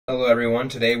Hello everyone,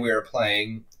 today we are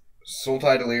playing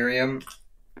Sultai Delirium.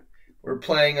 We're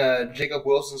playing Jacob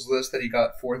Wilson's list that he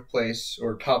got 4th place,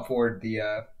 or top 4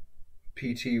 the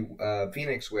PT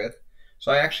Phoenix with.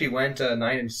 So I actually went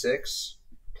 9-6,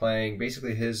 playing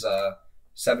basically his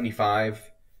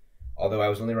 75, although I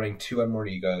was only running 2 unmoored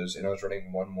egos, and I was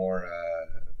running 1 more,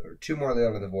 or 2 more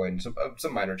Leon of the Void, and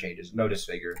some minor changes, no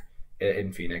disfigure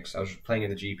in Phoenix. I was playing in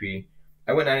the GP.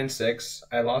 I went 9-6.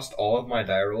 I lost all of my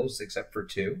die rolls except for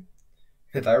 2.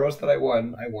 The die rolls that I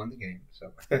won the game.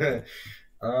 So,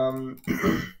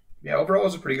 yeah, overall it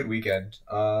was a pretty good weekend.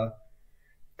 I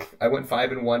went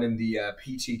 5-1 in the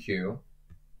PTQ,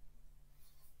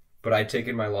 but I'd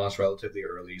taken my loss relatively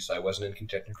early, so I wasn't in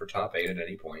contention for top 8 at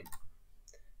any point.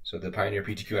 So the Pioneer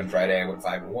PTQ on Friday, I went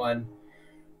 5-1,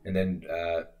 and then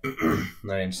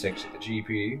 9-6 at the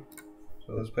GP.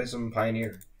 So let's play some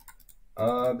Pioneer.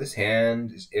 This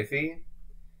hand is iffy.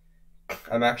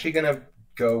 I'm actually gonna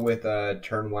go with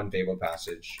turn 1 Fabled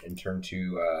Passage and turn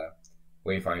 2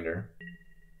 Wayfinder.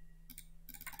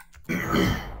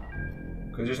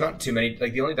 Because there's not too many,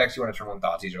 like the only decks you want to turn 1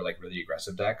 Thoughtseize are like really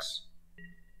aggressive decks.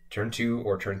 Turn 2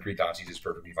 or turn 3 Thoughtseize is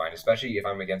perfectly fine, especially if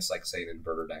I'm against like say an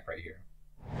inverter deck right here.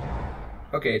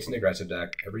 Okay, it's an aggressive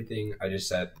deck. Everything I just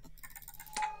said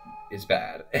is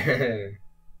bad.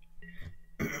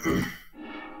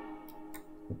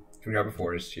 Can we grab a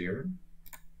forest here?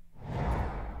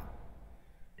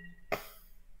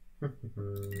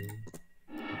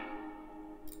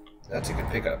 That's a good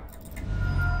pickup.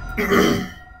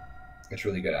 That's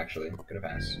really good, actually. I'm gonna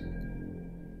pass.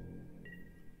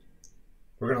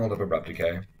 We're gonna hold up Abrupt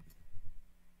Decay.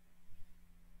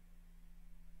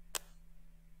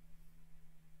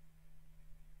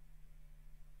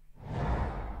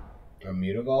 A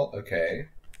Mutavault? Okay.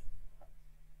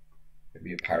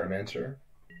 Maybe a Pyromancer?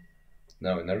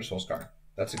 No, another Soulscar.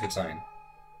 That's a good sign.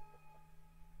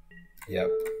 Yep.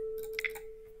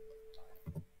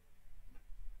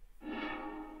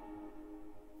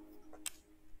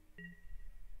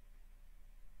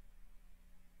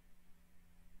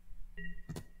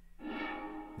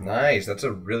 Nice, that's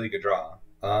a really good draw.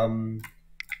 And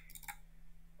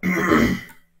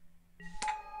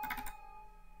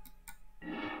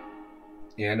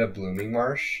a Blooming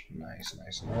Marsh. Nice,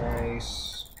 nice,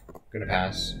 nice. Gonna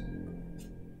pass.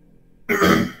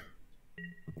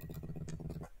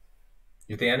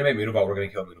 If they animate Mutavault, we're gonna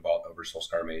kill Mutavault over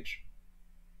Soulscar Mage.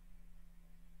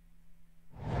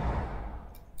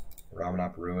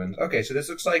 Ramanop Ruins. Okay, so this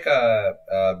looks like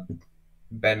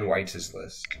Ben White's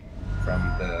list from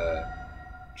the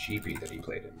GP that he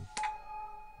played in.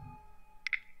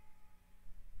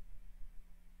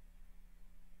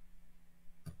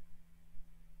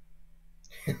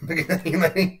 Look at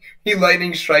that, he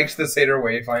lightning strikes the Satyr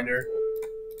Wayfinder.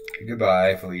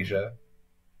 Goodbye, Felicia.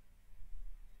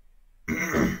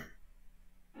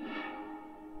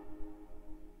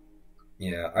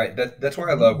 Yeah, that's why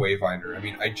I love Wayfinder. I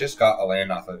mean, I just got a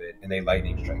land off of it, and they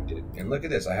lightning striked it. And look at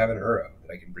this, I have an Uro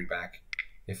that I can bring back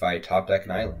if I top deck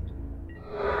an island.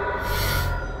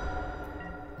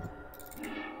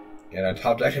 And I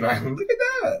top deck an island. Look at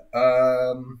that.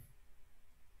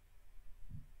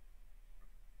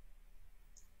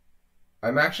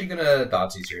 I'm actually gonna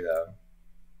Thoughtseize here though.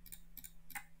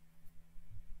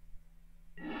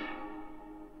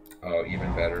 Oh,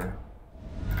 even better.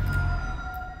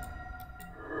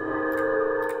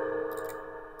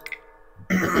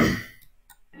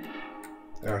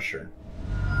 Oh, sure.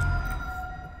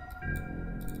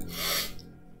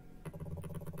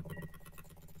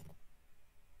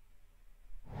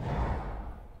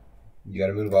 You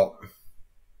gotta move out.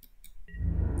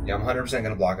 Yeah, I'm 100%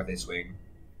 gonna block if they swing.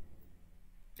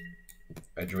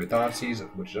 I drew a Thoughtseize,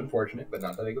 which is unfortunate, but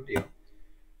not that big of a deal.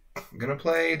 I'm gonna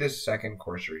play this second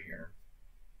Courser here.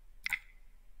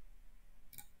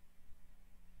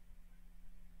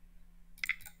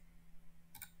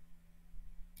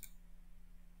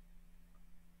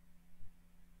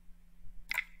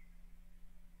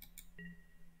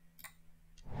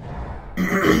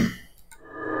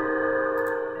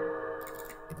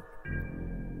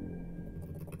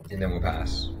 And then we'll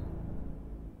pass.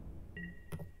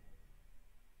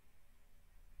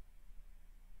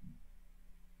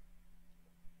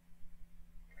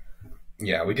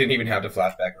 Yeah, we didn't even have to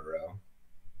flashback a row.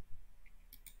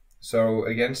 So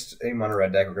against a mono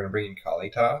red deck, we're going to bring in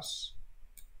Kalitas.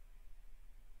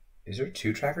 Is there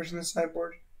 2 trackers in the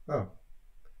sideboard? Oh.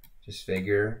 Just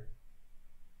figure.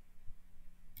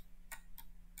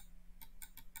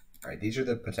 Alright, these are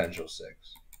the potential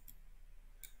 6.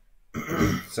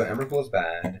 So Emberpool is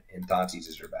bad, and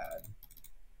Thoughtseizes are bad.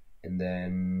 And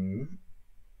then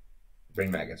Brain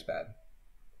Maggot's bad.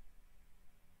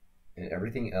 And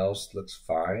everything else looks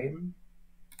fine.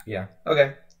 Yeah,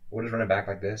 okay. We'll just run it back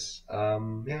like this.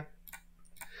 Yeah.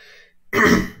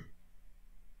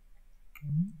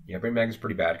 Yeah, Brain Mag is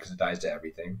pretty bad because it dies to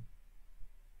everything.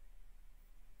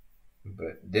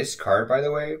 But this card, by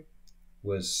the way,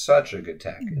 was such a good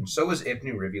tech. And so was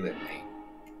Ibnu Rivulet Mate.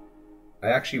 I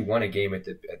actually won a game at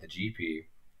the GP.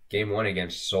 Game 1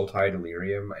 against Sultai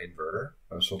Delirium Inverter.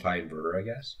 Or Sultai Inverter, I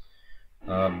guess.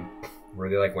 Where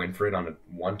they like went for it on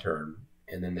one turn.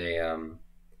 And then they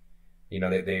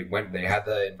they had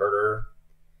the inverter,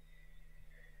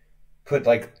 put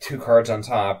like 2 cards on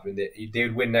top, and they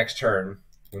would win next turn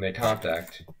when they top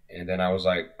decked. And then I was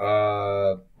like,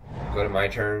 go to my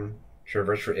turn,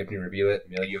 traverse for Ibnu Rivulet,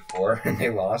 mill you 4, and they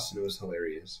lost, and it was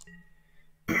hilarious.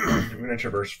 I'm gonna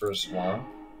traverse for a swamp.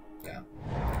 Yeah.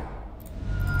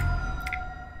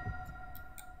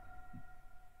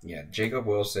 Yeah, Jacob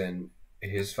Wilson,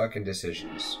 his fucking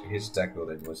decisions, his deck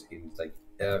building was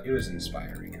it was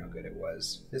inspiring how good it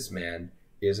was. This man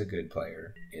is a good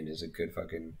player and is a good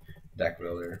fucking deck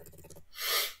builder.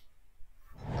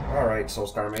 Alright,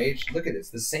 Soulscar Mage. Look at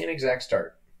this. The same exact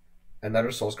start. Another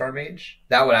Soulscar Mage?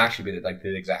 That would actually be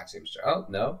the exact same start. Oh,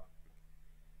 no.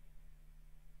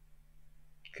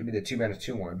 Could be the 2-mana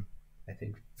 2/1. I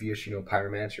think Vioshino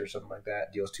Pyromancer or something like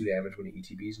that. Deals 2 damage when he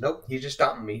ETBs. Nope, he's just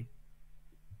stopping me.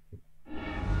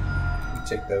 You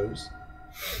take those.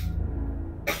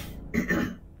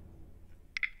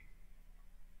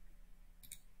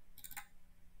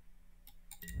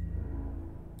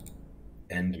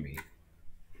 End me.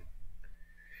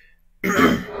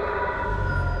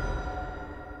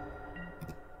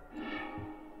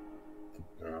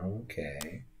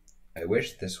 Okay. I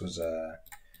wish this was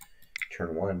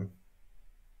turn 1.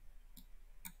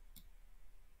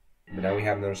 But now we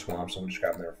have another swamp, so we'll just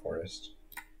grab another forest.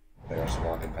 Play our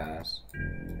swamp and pass.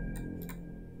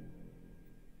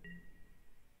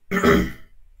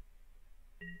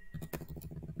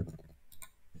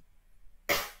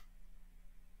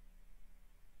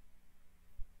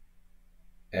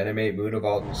 Animate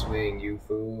Moonavolt and swing, you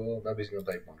fool. Nobody's gonna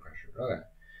play Bone Crusher. Okay.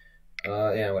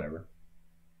 Yeah, whatever.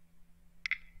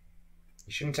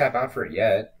 You shouldn't tap out for it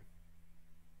yet.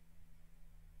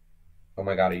 Oh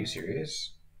my god, are you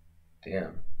serious?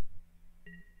 Damn.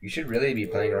 You should really be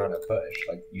playing around a push.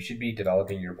 Like, you should be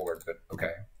developing your board, but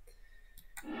okay.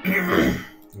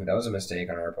 That was a mistake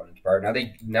on our opponent's part.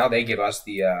 Now they give us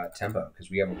the tempo,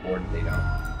 because we have a board and they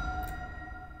don't.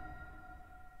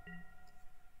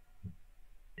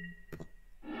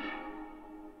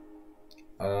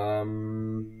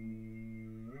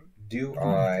 Do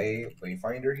I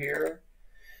Wayfinder here?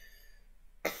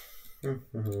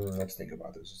 Let's think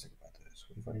about this.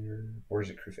 Wayfinder, or is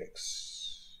it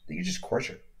Crufix? I think you just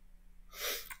Courser.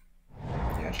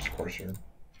 Yeah, just Courser.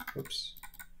 Oops.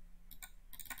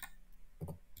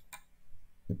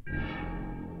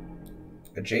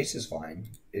 A Jace is fine.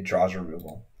 It draws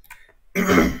removal.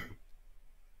 Our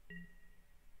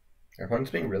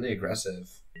opponent's being really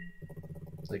aggressive.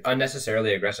 Like,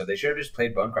 unnecessarily aggressive. They should have just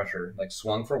played Bone Crusher. Like,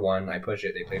 swung for 1, I push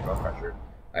it, they played Bone Crusher.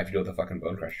 I have to deal with the fucking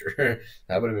Bone Crusher.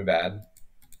 That would have been bad.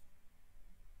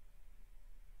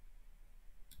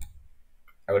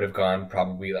 I would have gone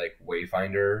probably, like,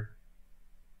 Wayfinder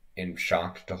and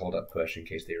shocked to hold up push in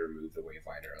case they remove the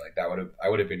Wayfinder. Like, I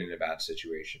would have been in a bad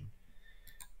situation.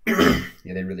 Yeah,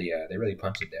 they really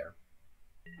punted there.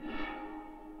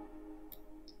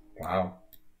 Wow.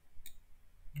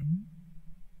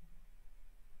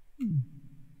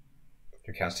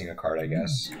 They're casting a card, I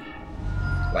guess.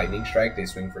 Lightning Strike, they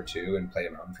swing for 2 and play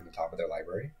a mountain from the top of their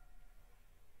library.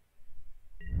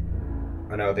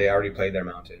 Oh no, they already played their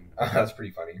mountain. That's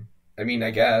pretty funny. I mean, I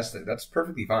guess that's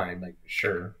perfectly fine. Like,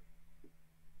 sure.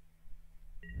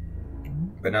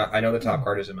 But now I know the top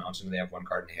card is a mountain, and they have 1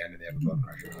 card in hand, and they have a Bone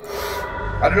Crusher.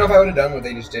 I don't know if I would have done what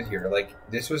they just did here. Like,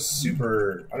 this was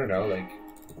super. I don't know. Like,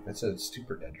 that's a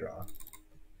super dead draw.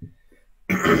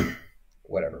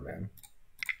 Whatever, man.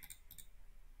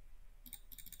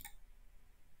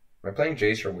 Am I playing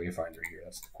Jace or Wayfinder here?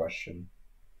 That's the question.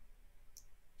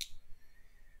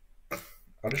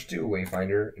 I'll just do a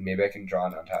Wayfinder, and maybe I can draw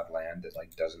an untapped land that,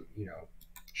 like, doesn't, you know,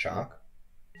 shock.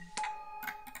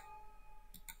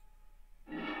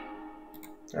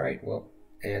 Alright, well,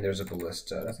 and there's a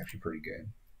Ballista. That's actually pretty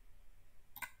good.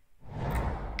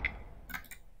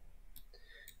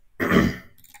 Yeah,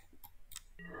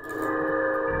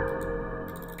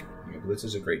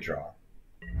 Ballista's a great draw.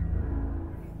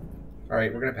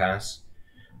 Alright, we're going to pass.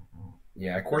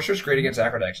 Yeah, Courser's great against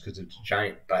Acrodex because it's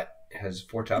giant, but it has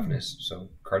 4 toughness. So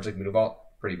cards like Moonavolt,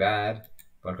 pretty bad.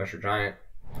 Bone Crusher Giant,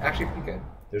 actually pretty good.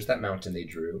 There's that mountain they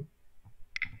drew.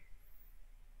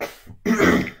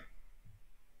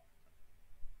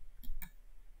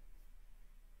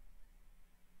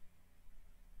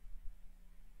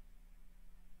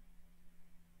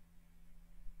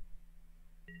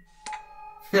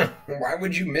 Why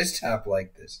would you mistap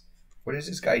like this? What is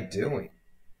this guy doing?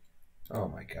 Oh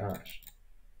my gosh.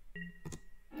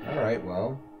 Alright,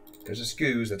 well, there's a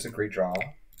Scoos. That's a great draw.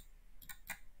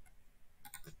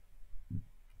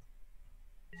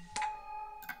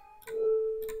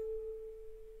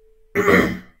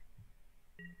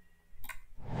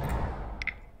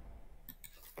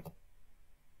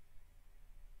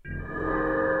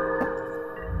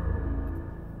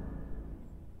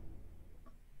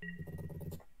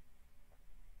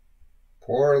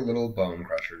 Poor little Bone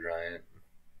Crusher Giant.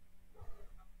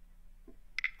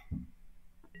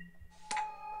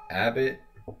 Abbott.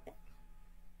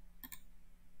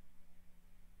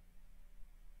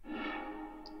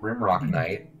 Rimrock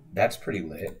Knight. That's pretty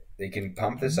lit. They can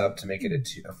pump this up to make it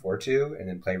a 4-2 and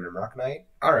then play Rimrock Knight.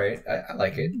 Alright, I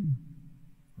like it.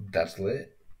 That's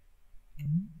lit.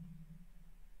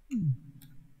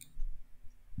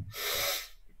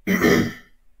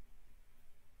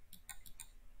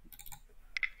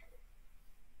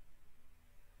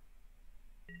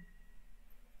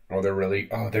 Oh, they're really...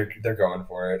 Oh, they're going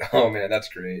for it. Oh, man, that's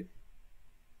great.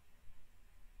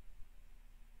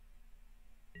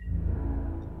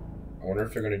 I wonder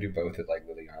if they're going to do both at, like,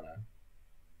 Liliana.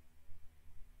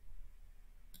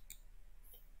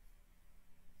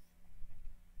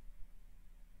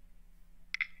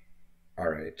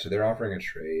 Alright, so they're offering a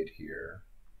trade here.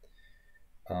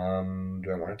 Do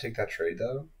I want to take that trade,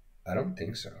 though? I don't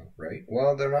think so, right?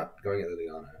 Well, they're not going at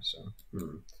Liliana, so...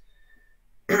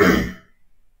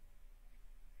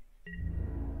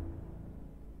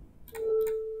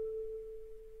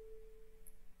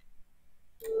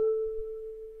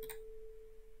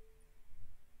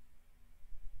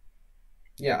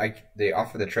 Yeah, they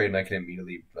offer the trade and I can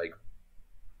immediately, like,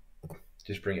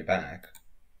 just bring it back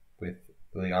with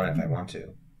Liliana if I want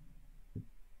to.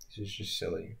 This is just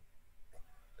silly.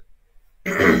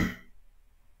 They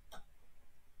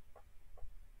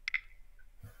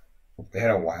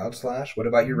had a Wild Slash? What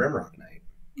about your Rimrock Knight?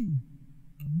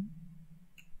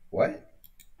 What?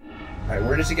 Alright,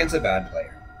 we're just against a bad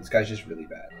player. This guy's just really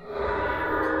bad.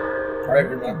 Alright,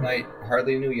 Rimrock Knight,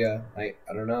 hardly knew ya. I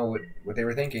don't know what they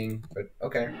were thinking, but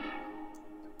okay.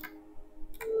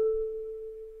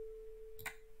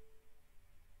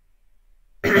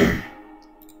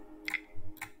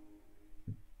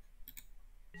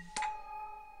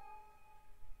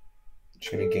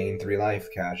 Just gonna gain 3 life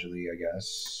casually, I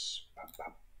guess.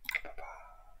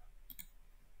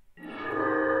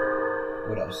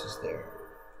 What else is there?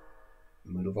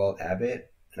 Mutavault Abbott.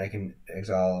 And I can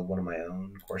exile one of my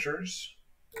own coursers.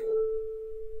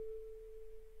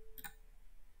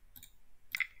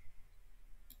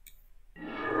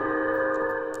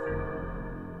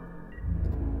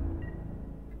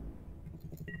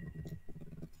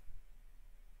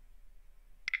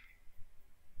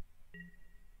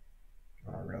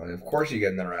 Oh, really? Of course you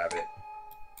get another rabbit.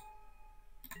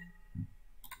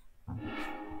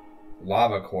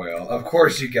 Lava Coil. Of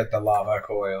course you get the Lava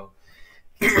Coil.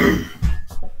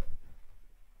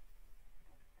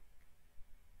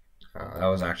 That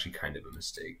was actually kind of a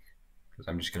mistake, because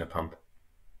I'm just going to pump.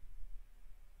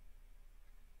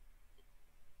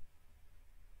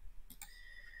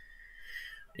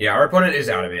 Yeah, our opponent is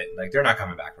out of it. Like, they're not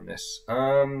coming back from this.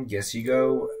 Yes, you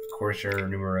go, Courser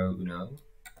numero uno.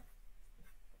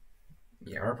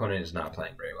 Yeah, our opponent is not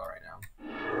playing very well right now.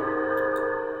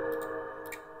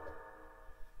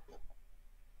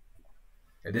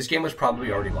 This game was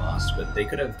probably already lost, but they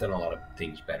could have done a lot of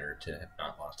things better to have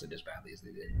not lost it as badly as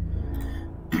they did.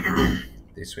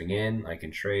 They swing in, I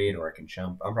can trade, or I can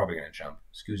jump. I'm probably going to jump.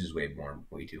 Scoos is way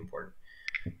too important.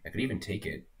 I could even take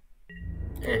it.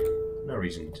 No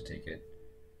reason to take it.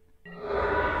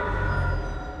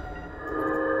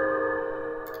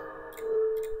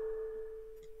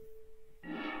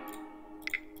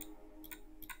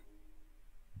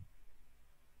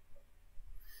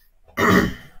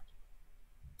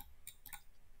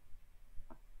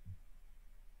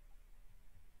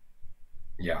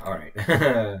 Yeah, alright.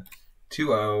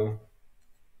 2-0.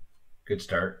 Good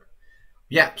start.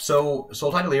 Yeah, so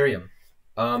Sultai Delirium.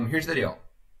 Here's the deal.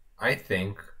 I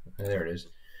think... There it is.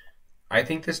 I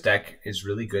think this deck is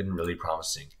really good and really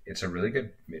promising. It's a really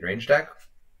good mid-range deck.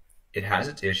 It has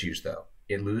its issues, though.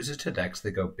 It loses to decks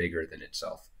that go bigger than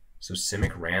itself. So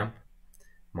Simic Ramp,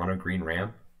 Mono Green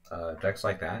Ramp, decks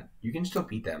like that, you can still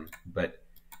beat them, but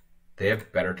they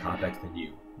have better top decks than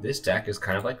you. This deck is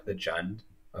kind of like the Jund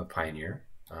of Pioneer.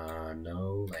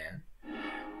 No land.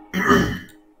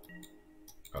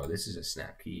 Oh, this is a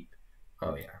snap keep.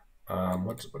 Oh yeah.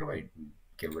 What do I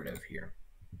get rid of here?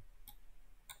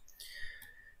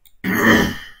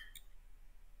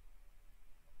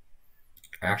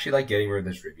 I actually like getting rid of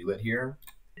this rivulet here.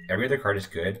 Every other card is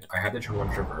good. I have the turn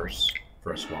 1 traverse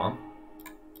for a swamp.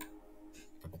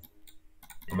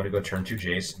 I'm gonna go turn 2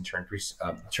 Jace and turn 3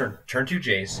 turn 2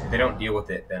 Jace. If they don't deal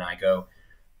with it, then I go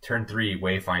turn 3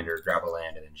 Wayfinder, grab a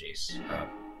land, and then Jace.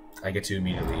 I get to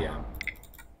immediately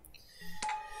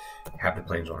have the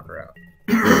Planeswalker out.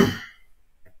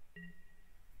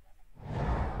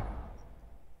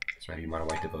 This might be Mono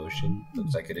White Devotion.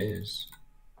 Looks like it is.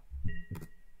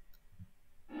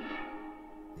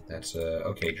 That's a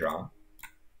okay draw.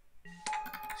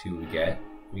 See what we get.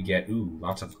 We get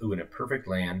lots of and a perfect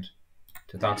land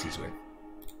to Thoughtseize with.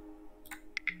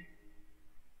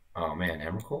 Oh man,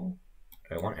 Emrakul?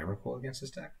 Do I want Emrakul against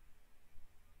this deck?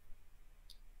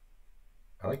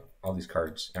 I like all these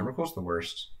cards. Emrakul's the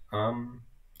worst.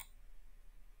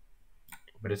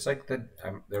 But it's like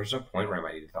there's a point where I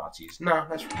might need a Thoughtseize. No,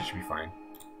 that should be fine.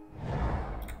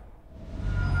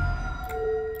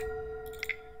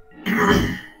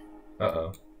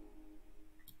 Uh-oh.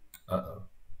 Uh-oh.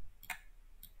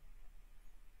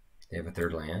 They have a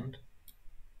third land?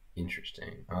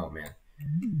 Interesting. Oh man.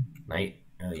 Knight.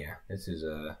 Oh yeah. This is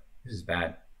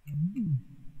bad.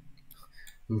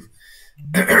 Oof.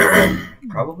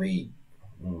 Probably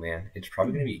oh man. It's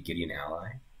probably gonna be a Gideon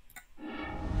ally.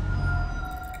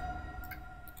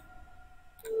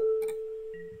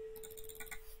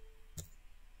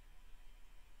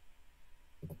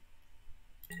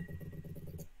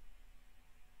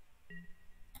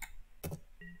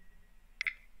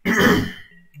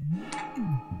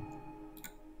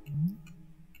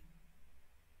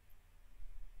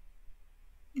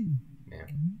 Yeah.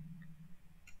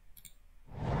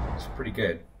 It's pretty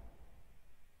good.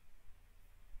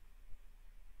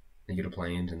 They get a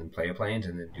plains and then play a plains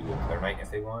and then do a Clear Knight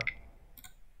if they want.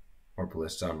 Or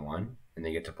Ballista on 1 and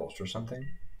they get to bolster something.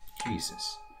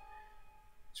 Jesus.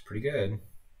 It's pretty good.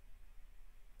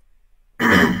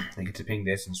 They get to ping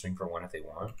this and swing for 1 if they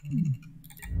want.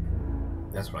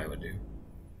 That's what I would do.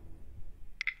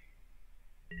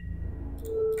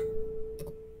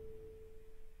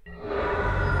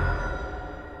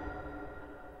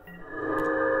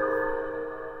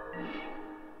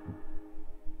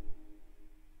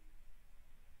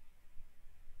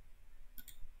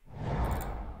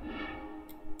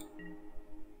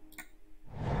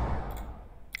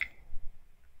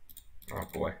 Oh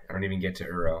boy, I don't even get to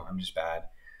Uro. I'm just bad.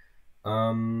 I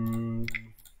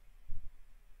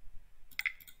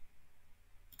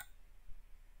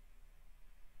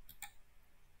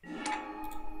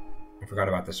forgot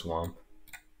about the swamp.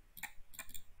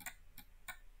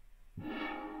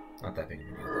 Not that big of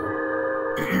a deal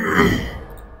though.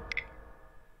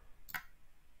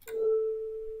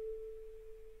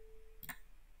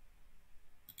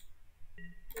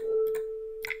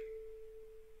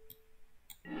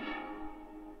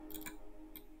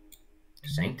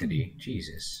 Sanctity,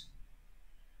 Jesus.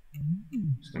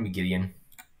 It's gonna be Gideon.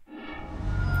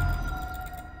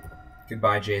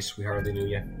 Goodbye, Jace. We hardly knew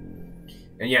you.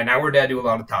 And yeah, now we're down to a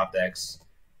lot of top decks.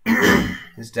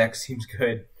 This deck seems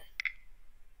good.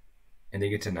 And they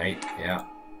get to Knight, yeah.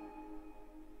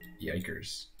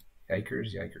 Yikers.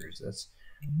 Yikers, yikers.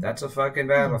 That's a fucking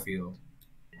battlefield.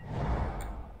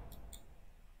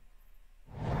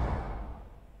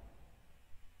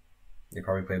 They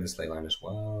probably play this ley line as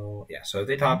well. Yeah, so if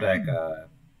they top deck the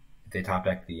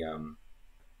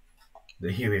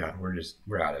Heliod,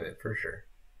 we're out of it for sure.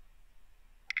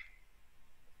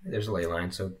 There's a ley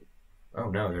line, so oh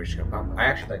no, they're just gonna pump. I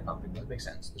actually like pumping. That makes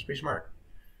sense. That's pretty smart.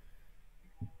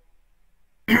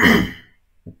 Bye,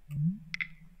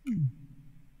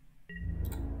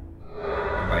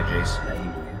 Jace. How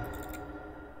you doing?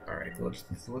 All right, let's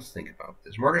think about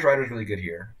this. Mortgage Rider's really good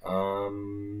here.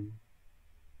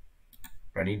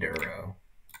 I need to Uro.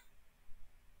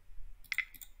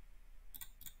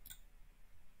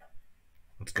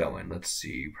 Let's go in. Let's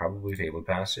see. Probably Fabled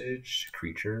Passage,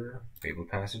 creature, Fabled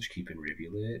Passage, keep in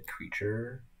Rivulet,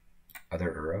 creature, other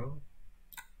Uro.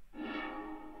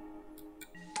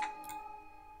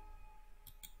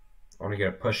 I want to get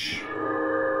a push.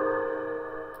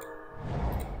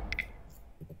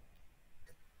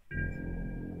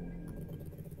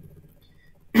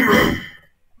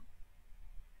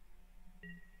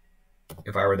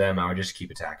 If I were them, I would just keep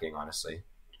attacking, honestly.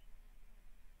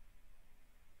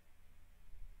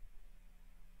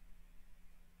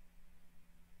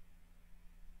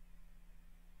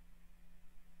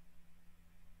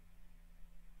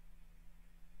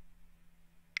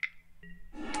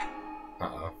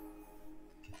 Uh-oh.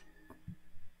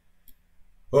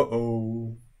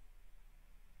 Uh-oh.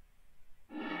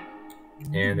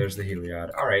 And there's the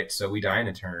Heliod. Alright, so we die in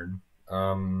a turn.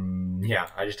 Yeah,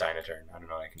 I just die in a turn. I don't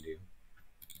know what I can do.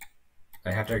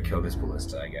 I have to kill this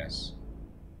ballista, I guess.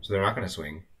 So they're not going to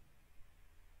swing.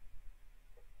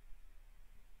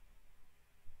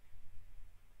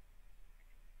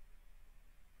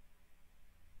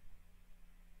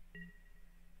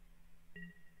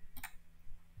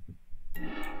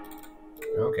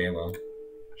 Okay, well,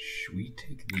 should we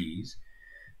take these?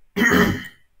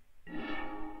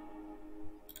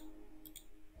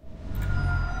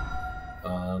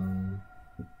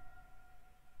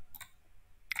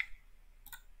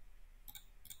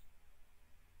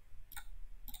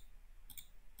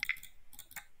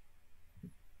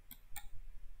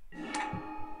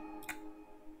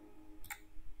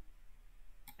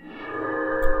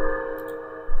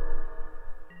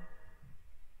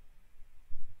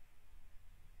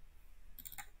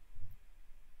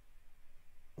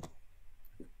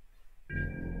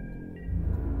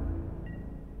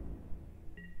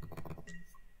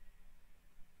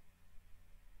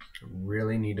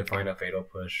 Really need to find a fatal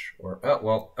push or oh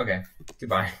well, okay.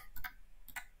 Goodbye.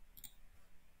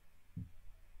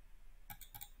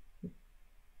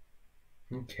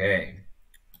 Okay.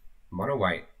 Mono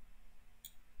white.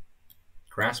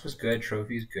 Grasp is good,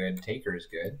 trophy is good, taker is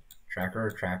good.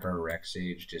 Tracker, Rex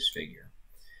Sage, disfigure.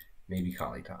 Maybe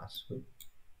Kali Toss.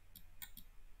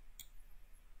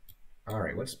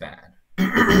 Alright, what's bad?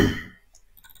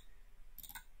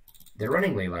 They're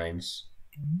running ley lines.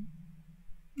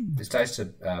 This dies to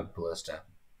Ballista.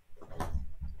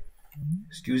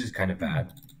 Skews is kind of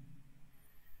bad.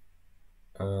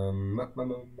 Where am I?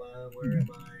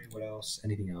 What else?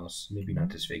 Anything else? Maybe not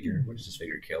Disfigure. What does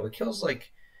Disfigure kill? It kills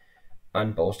like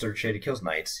unbolstered shit. It kills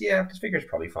knights. Yeah, Disfigure's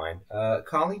probably fine.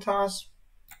 Kali Toss,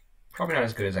 probably not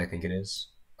as good as I think it is.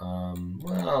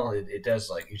 Well, it does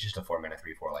like, it's just a 4-mana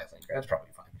 3/4 lifelink. That's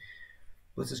probably fine.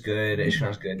 Blitz is good.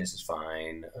 Ishkan's good. This is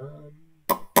fine.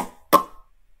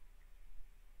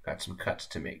 Got some cuts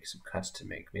to make.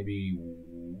 Maybe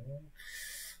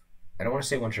I don't want to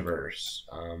say one Traverse,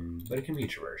 but it can be a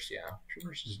Traverse. Yeah,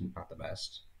 Traverse is not the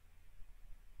best.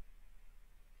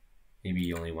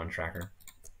 Maybe only one tracker.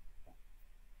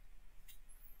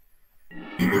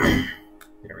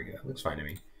 There we go. Looks fine to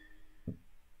me.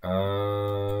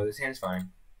 This hand is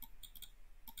fine.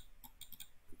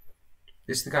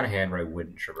 This is the kind of hand where I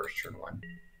wouldn't Traverse turn 1.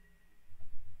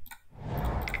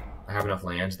 I have enough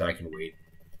lands that I can wait.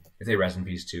 If they res in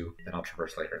peace too, then I'll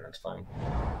Traverse later, and that's fine.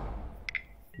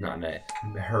 Not in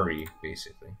a hurry,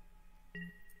 basically.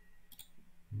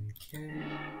 Okay.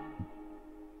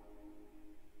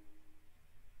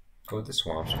 Go with the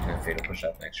swamps. We can have Fatal Push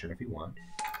up next turn if we want.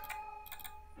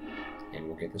 And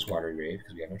we'll get this Watery Grave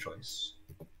because we have no choice.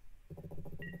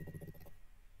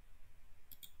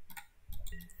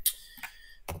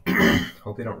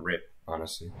 Hope they don't rip,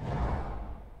 honestly.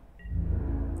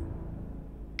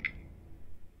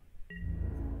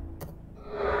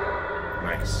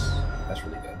 Nice. That's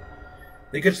really good.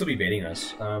 They could still be baiting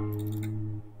us.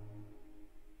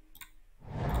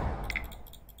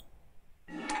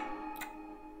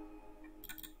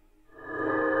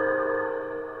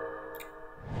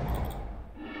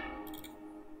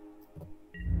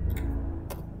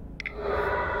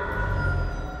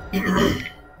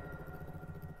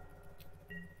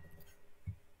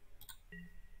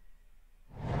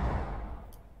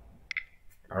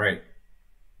 Alright.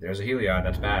 There's a Heliod.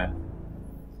 That's bad.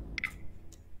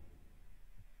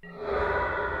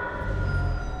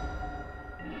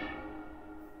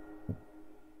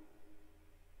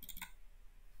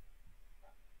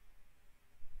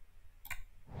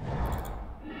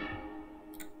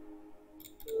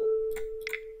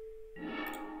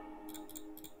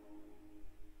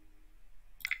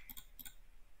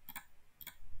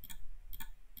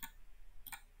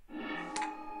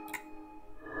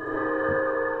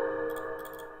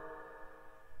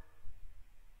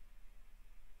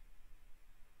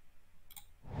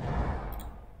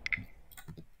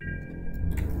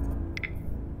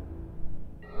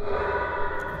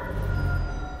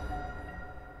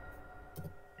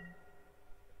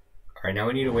 Alright, now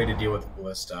we need a way to deal with the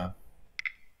Ballista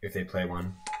if they play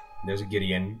one. There's a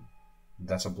Gideon.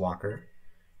 That's a blocker.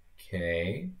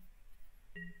 Okay.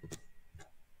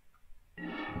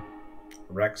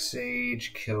 Rex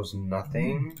Sage kills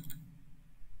nothing.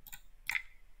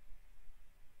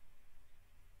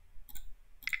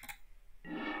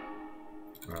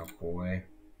 Oh boy.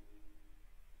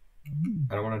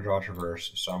 I don't want to draw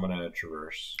Traverse, so I'm going to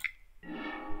Traverse.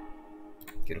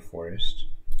 Get a Forest.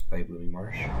 Play Blooming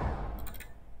Marsh.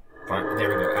 Fine.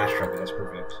 There we go. Ash Trumpet. That's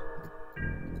perfect.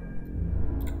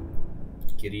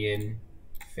 Gideon.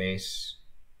 Face.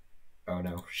 Oh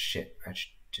no. Shit. I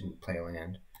didn't play a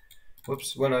land.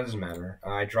 Whoops. Well, no, it doesn't matter.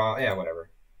 I draw. Yeah, whatever.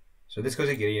 So this goes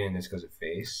at Gideon and this goes at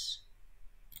face.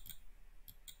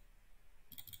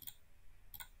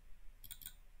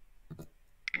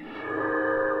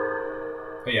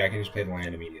 Oh yeah, I can just play the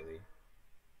land immediately.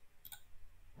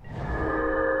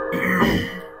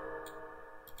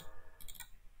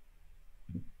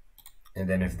 And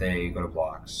then if they go to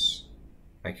blocks,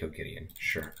 I kill Gideon.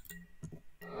 Sure.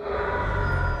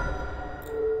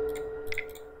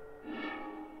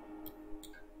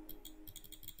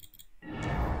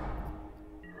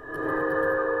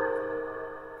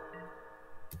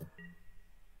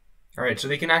 Alright, so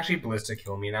they can actually Ballista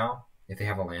kill me now if they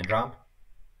have a land drop.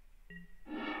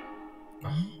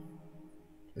 Oh,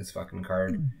 this fucking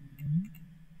card.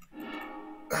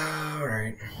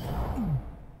 Alright.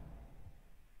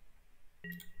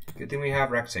 Good thing we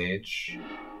have Rex Age.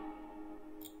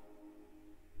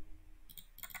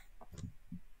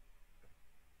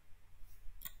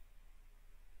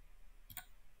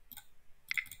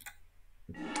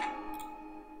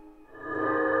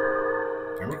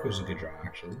 Emmerich was a good draw,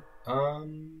 actually.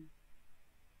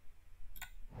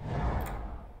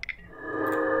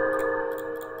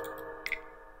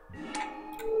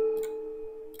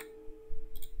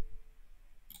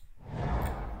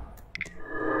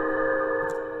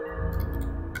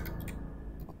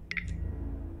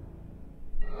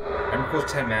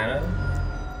 Equals 10 mana.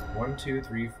 1, 2,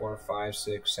 3, 4, 5,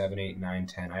 6, 7, 8, 9,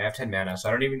 10. I have 10 mana, so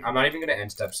I'm not even gonna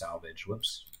end step salvage.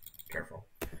 Whoops. Careful.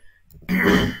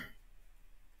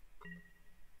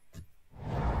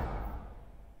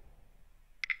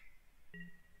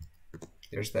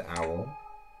 There's the owl.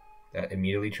 That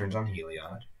immediately turns on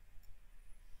Heliod.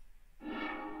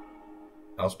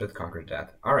 Elspeth conquers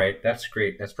death. Alright, that's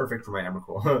great. That's perfect for my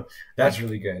Emrakul. That's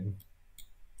really good.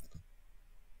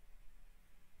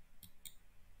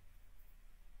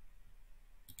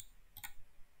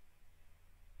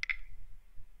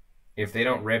 If they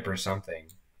don't rip or something.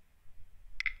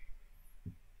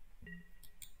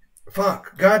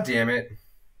 Fuck! God damn it!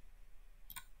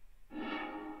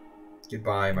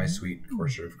 Goodbye, my sweet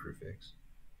Courser of Crewfix.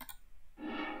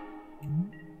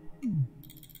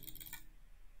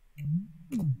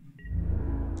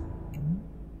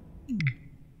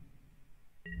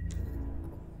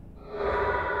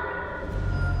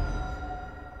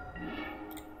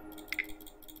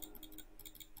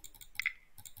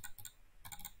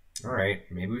 Alright,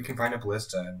 maybe we can find a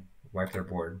Ballista and wipe their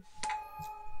board.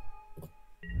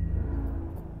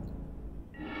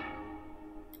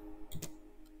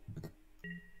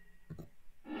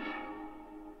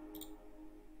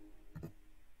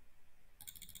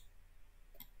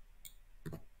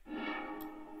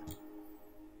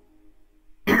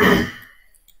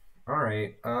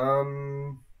 Alright,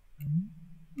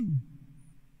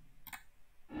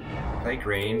 play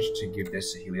Grange to give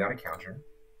this a Heliod a counter.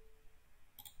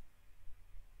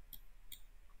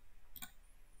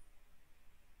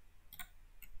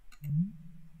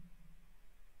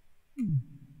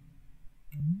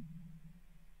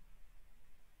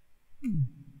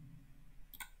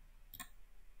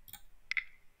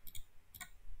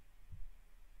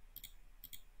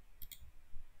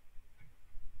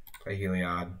 Play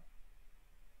Heliod.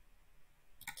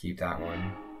 Keep that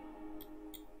one.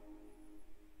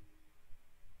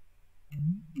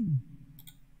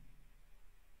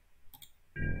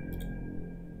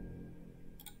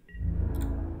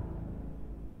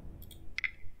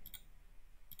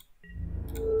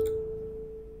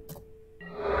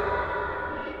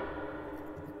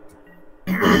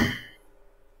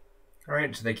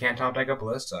 Alright, so they can't top deck a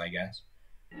Ballista, I guess.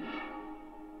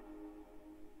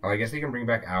 Oh, I guess they can bring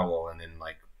back Owl and then,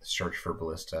 like, search for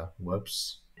Ballista.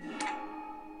 Whoops.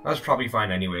 That's probably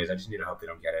fine anyways. I just need to hope they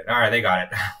don't get it. Alright, they got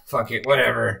it. Fuck it.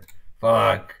 Whatever.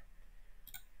 Fuck.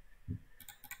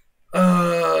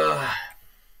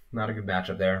 Not a good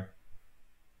matchup there.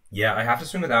 Yeah, I have to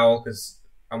swing with Owl because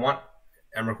I want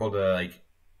Emrakul to, like,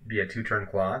 be a 2-turn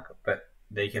clock, but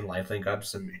they can lifelink up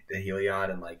the Heliod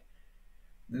and, like,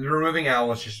 removing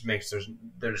Owl just makes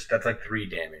that's like 3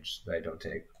 damage that I don't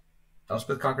take.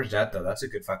 Elspeth conquers death though. That's a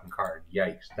good fucking card.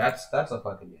 Yikes. That's a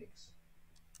fucking yikes.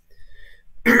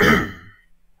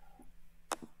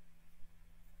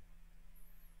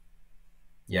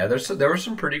 Yeah, there were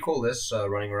some pretty cool lists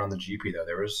running around the GP though.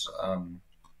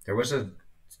 There was a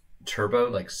turbo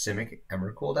like Simic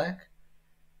Emrakul deck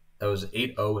that was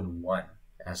 8-0 and 1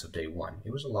 as of day 1.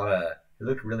 It was it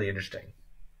looked really interesting.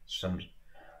 Some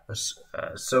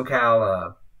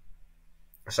SoCal,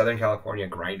 Southern California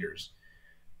grinders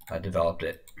developed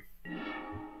it.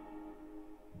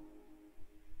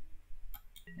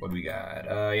 What do we got?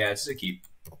 Yeah, it's a keep.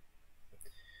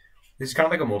 This is kind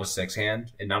of like a Mold of 6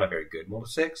 hand, and not a very good Mold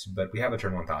of 6, but we have a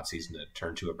turn 1 Thoughtseize and a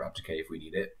turn 2 Abrupt Decay if we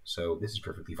need it, so this is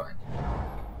perfectly fine.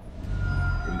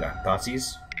 Here we got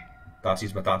Thoughtseize,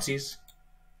 Thoughtseize my Thoughtseize,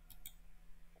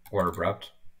 or Abrupt.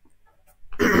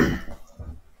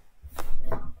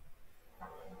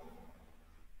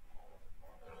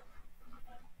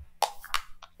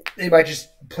 They might just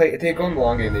play, if they go in the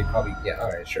long game, they'd probably, yeah,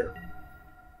 alright, sure.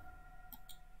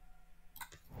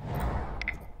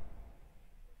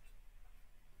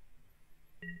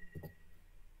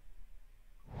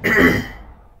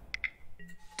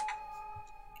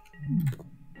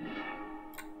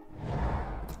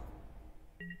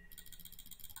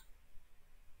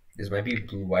 This might be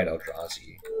blue-white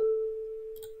Eldrazi.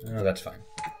 Oh, that's fine.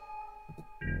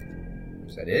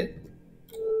 Is that it?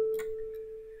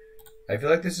 I feel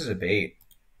like this is a bait.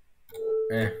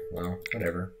 Well,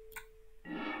 whatever.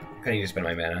 I kinda need to spend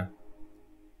my mana.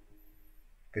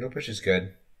 Fatal Push is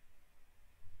good.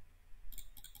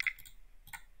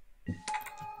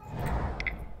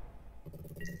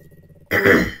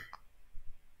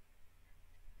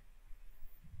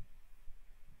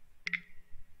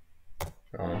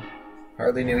 Oh,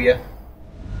 hardly knew ya.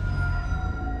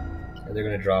 They're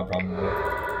gonna draw probably.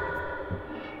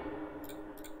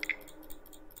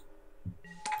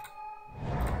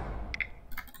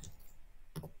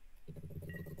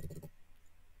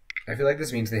 I feel like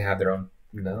this means they have their own.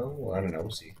 No, well, I don't know.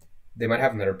 We'll see. They might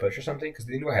have another push or something because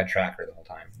they knew I had tracker the whole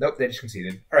time. Nope, they just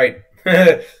conceded. All right,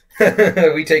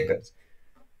 we take this.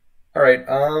 All right,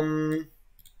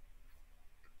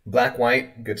 black,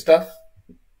 white, good stuff.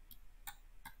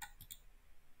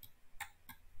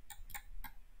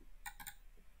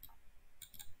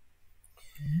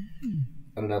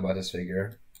 I don't know about this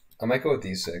figure. I might go with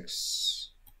these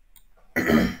 6.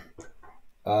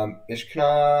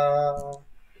 Ishkana.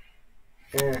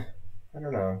 I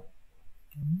don't know.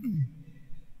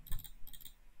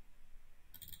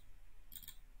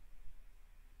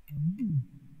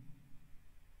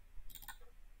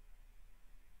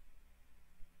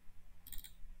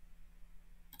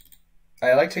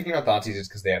 I like taking out Thoughtseizes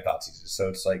because they have Thoughtseizes. So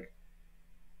it's like,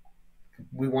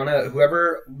 we want to,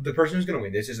 whoever, the person who's going to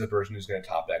win this is the person who's going to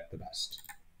top deck the best.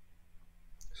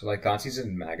 So like Thoughtseizes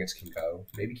and Maggots can go.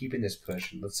 Maybe keeping this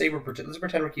push. Let's say let's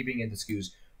pretend we're keeping in the skews.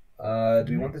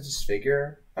 Do we want this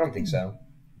disfigure? I don't think so.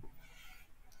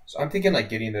 So I'm thinking like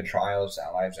getting the Trials,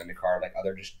 Allies, and the card, like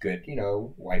other just good, you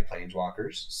know, white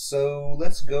planeswalkers. So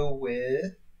let's go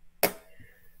with,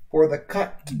 for the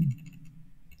cut,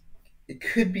 it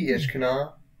could be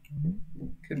Ishkana,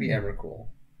 could be Emrakul.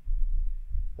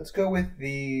 Let's go with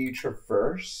the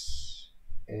Traverse,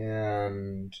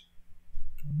 and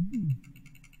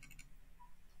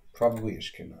probably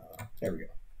Ishkana. There we go.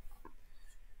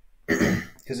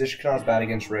 Because Ishkana's bad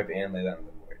against Rip and lay that on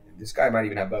the board. This guy might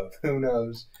even have both. Who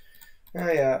knows? Oh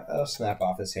yeah, I'll snap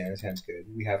off his hand. His hand's good.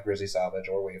 We have Grizzly Salvage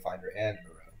or Wayfinder and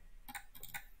Uro.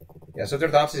 Yeah, so if they're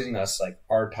Thoughtseizing us, like,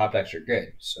 our top decks are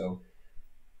good. So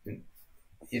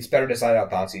it's better to side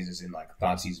out Thoughtseizes in like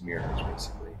Thoughtseize mirrors,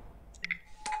 basically.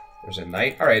 There's a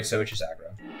Knight. Alright, so it's just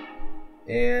aggro.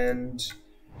 And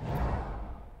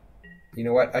you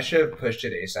know what? I should have pushed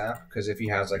it ASAP, because if he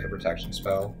has like a protection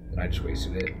spell, then I just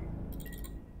wasted it.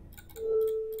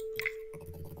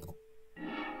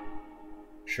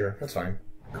 Sure, that's fine.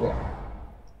 Cool.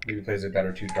 Maybe plays a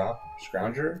better 2-drop.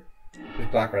 Scrounger.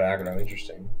 Just black red aggro,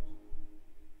 interesting.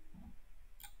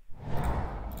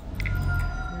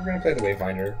 We're gonna play the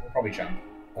Wayfinder. We'll probably chump.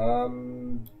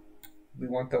 We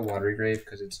want the Watery Grave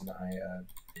because it's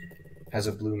has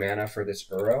a blue mana for this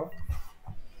Uro.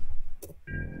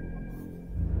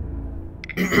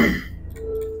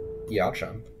 Yeah, I'll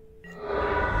chump.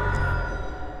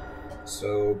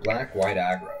 So black, white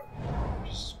aggro,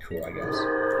 which is cool, I guess.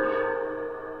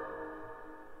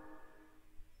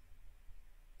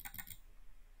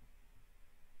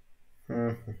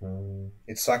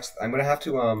 It sucks. I'm gonna have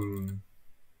to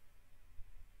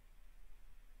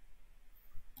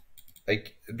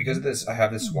like, because of this, I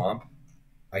have this swamp.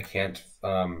 I can't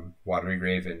Watery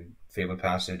Grave and Fabled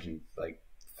Passage and like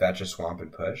fetch a swamp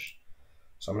and push.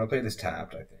 So I'm gonna play this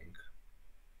tapped, I think.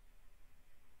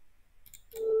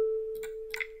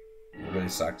 It really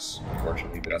sucks,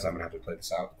 unfortunately, but that's how I'm gonna have to play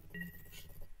this out.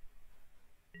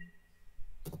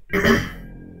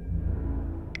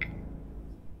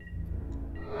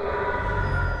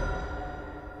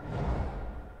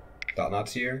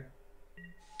 Thought-Knot's here.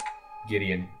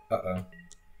 Gideon. Uh-oh.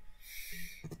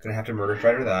 Gonna have to Murder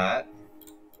Strider that.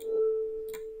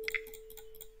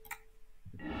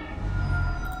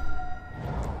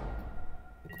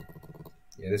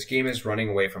 Yeah, this game is running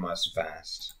away from us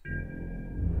fast.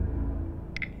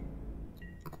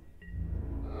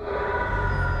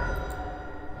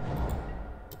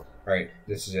 Right,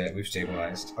 this is it. We've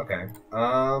stabilized. Okay.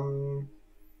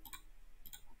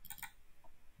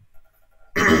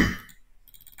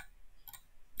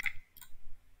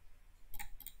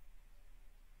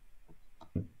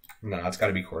 No, it's got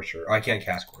to be Courser. Oh, I can't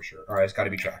cast Courser. All right, it's got to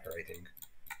be Tracker, I think.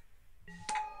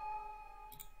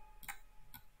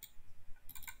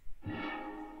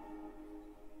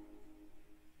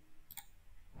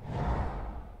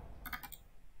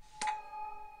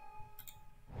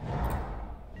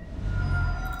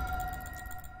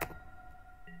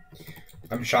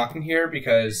 I'm shocking here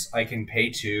because I can pay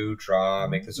 2, draw,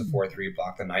 make this a 4/3,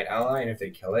 block the Knight ally, and if they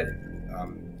kill it,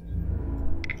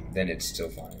 then it's still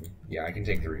fine. Yeah, I can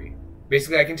take 3.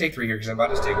 Basically, I can take 3 here because I'm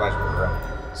about to stabilize with Rowan.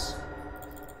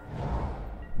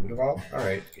 Mood Evolve?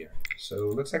 Alright, yeah. So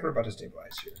it looks like we're about to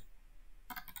stabilize here.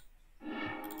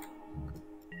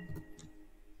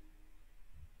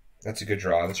 That's a good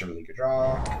draw. That's a really good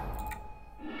draw.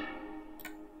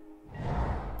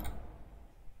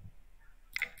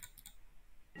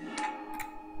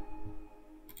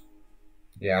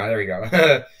 Yeah, there we go.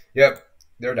 Yep,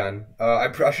 they're done.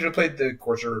 I should have played the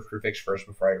Courser of Crufix first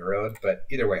before I Urled, but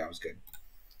either way, I was good.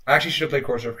 I actually should have played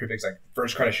Courser of Crufix, like,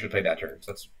 first card I should have played that turn.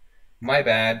 So that's my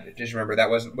bad. Just remember,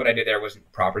 that wasn't what I did there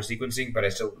wasn't proper sequencing, but I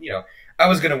still, I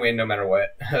was going to win no matter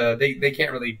what. They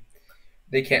can't really,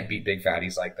 they can't beat big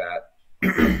fatties like that.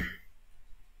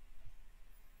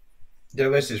 Their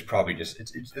list is probably just,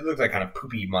 it looks like kind of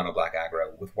poopy mono black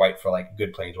aggro with white for, like,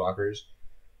 good planeswalkers.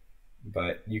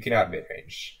 But you can out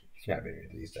mid-range. You can out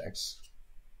mid-range these decks.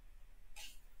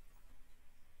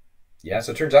 Yeah,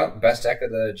 so it turns out best deck of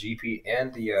the GP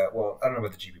and the, well, I don't know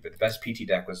about the GP, but the best PT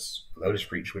deck was Lotus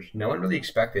Breach, which no one really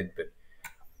expected, but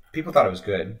people thought it was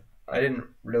good. I didn't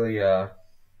really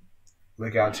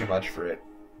look out too much for it.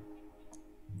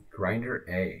 Grinder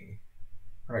A.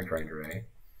 All right, Grinder A.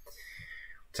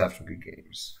 Let's have some good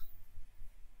games.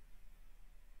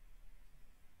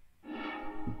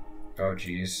 Oh,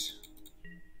 jeez.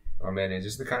 Oh, man, is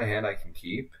this the kind of hand I can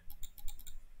keep?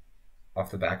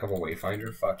 Off the back of a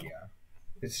Wayfinder? Fuck yeah.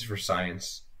 This is for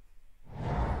science.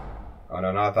 Oh,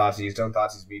 no, not Thoughtseize. Don't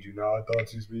Thoughtseize me. Do not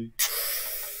Thoughtseize me.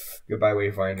 Goodbye,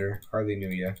 Wayfinder. Hardly knew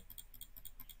ya.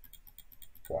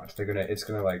 Watch. They're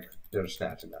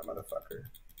snatching that motherfucker.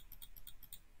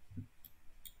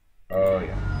 Oh,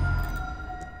 yeah.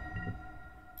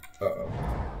 Uh-oh.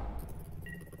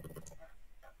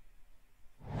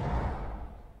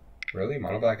 Really?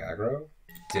 Mono black aggro?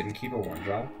 Didn't keep a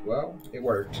 1-drop? Well, it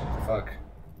worked. Fuck.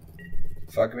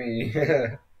 Fuck me.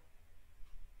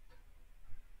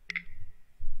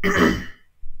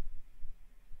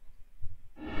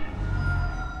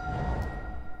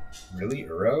 Really?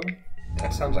 Uro?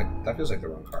 That feels like the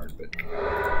wrong card, but...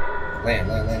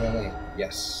 Land.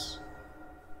 Yes.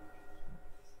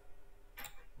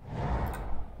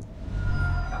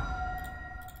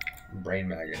 Brain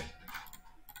Maggot.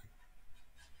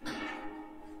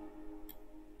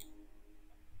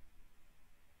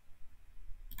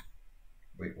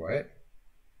 Wait, what?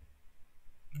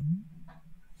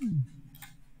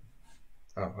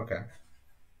 Oh, okay.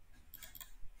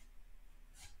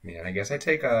 Man, I guess I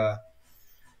take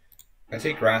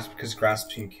Grasp because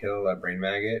Grasp can kill a Brain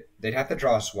Maggot. They'd have to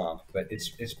draw a Swamp, but it's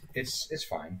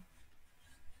fine.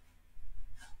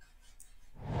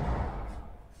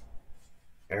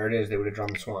 There it is. They would have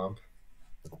drawn the Swamp.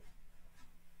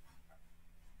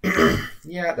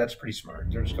 Yeah, that's pretty smart.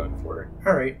 They're just going for it.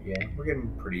 All right, yeah, we're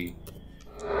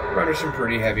under some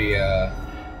pretty heavy.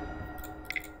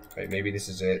 Wait, maybe this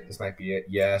is it. This might be it.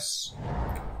 Yes.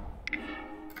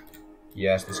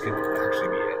 Yes, this could actually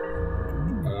be it.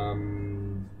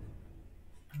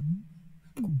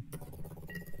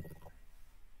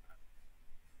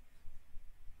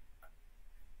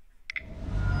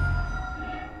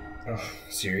 Oh,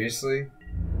 seriously?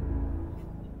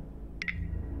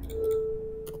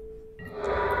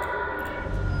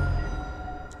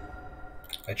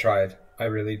 I tried. I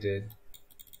really did.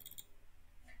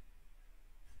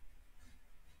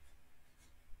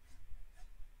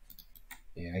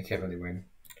 Yeah, I can't really win.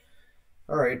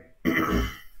 Alright.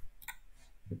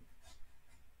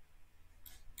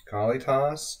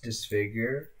 Kalitas,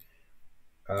 Disfigure,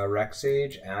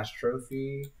 Rexage,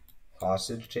 Astrophy,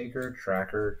 Hostage Taker,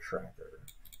 Tracker.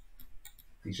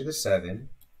 These are the 7.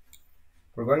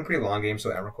 We're going pretty long game,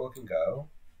 so Emrakul can go.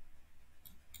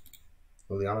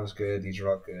 Liliana's good. These are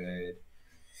all good.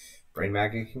 Brain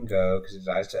Maggot can go because it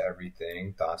dies to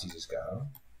everything. Thoughtseize just go.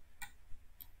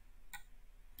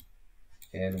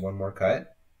 And one more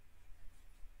cut.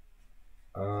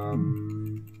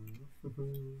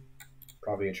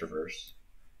 Probably a Traverse.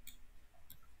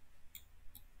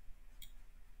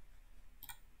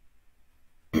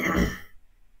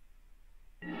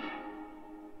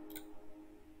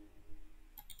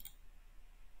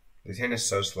 This hand is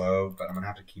so slow, but I'm gonna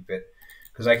have to keep it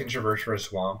because I can traverse for a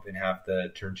swamp and have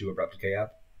the turn 2 abrupt decay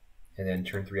up, and then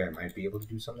turn 3 I might be able to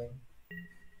do something.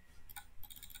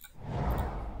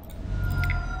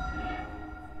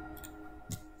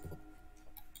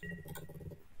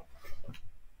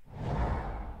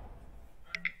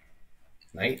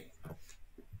 Knight.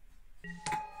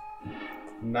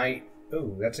 Knight.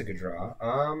 Oh, that's a good draw.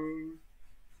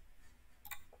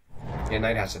 Yeah,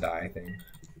 knight has to die, I think.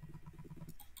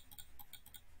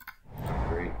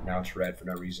 Great. Now it's red for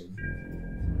no reason.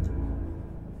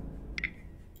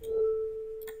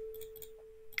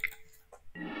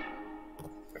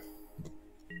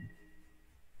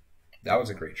 That was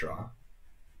a great draw.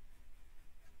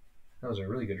 That was a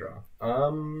really good draw.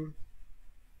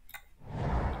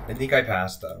 I think I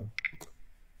passed though.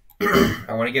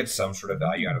 I want to get some sort of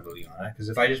value out of Liliana, because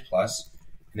if I just plus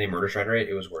and they murder strider it,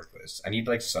 it was worthless. I need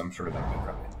like some sort of value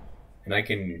from it, and I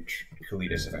can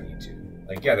Kalitas if I need to.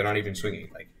 Like, yeah, they're not even swinging.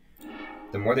 Like,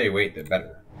 the more they wait, the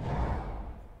better.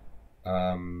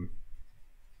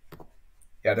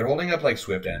 Yeah, they're holding up like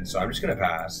Swift End, so I'm just gonna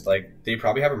pass. Like, they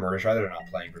probably have a murder strider they're not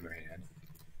playing from their hand,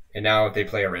 and now if they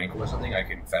play a Rankle or something, I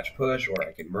can fetch push or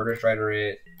I can murder strider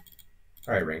it.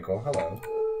 All right, Rankle, hello.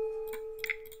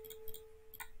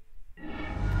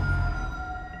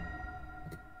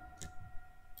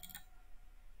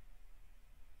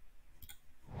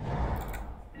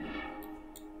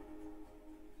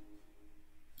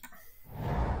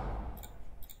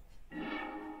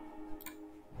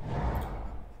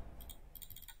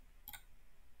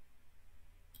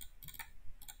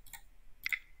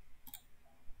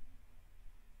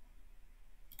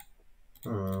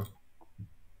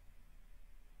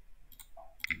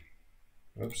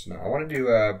 Oops, no. I want to do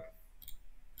I'm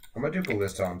gonna do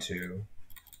Ballista on 2.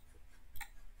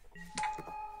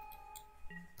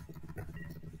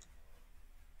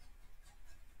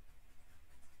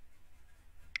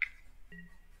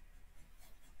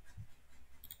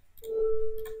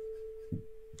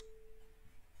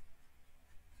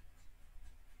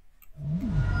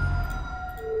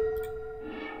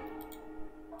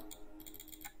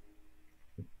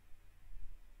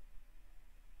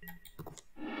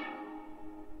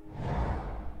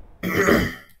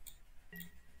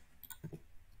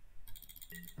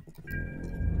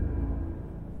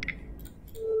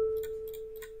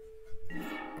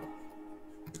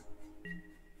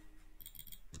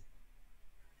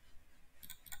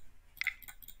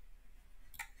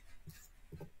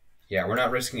 Yeah, we're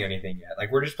not risking anything yet.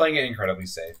 Like, we're just playing it incredibly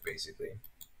safe, basically.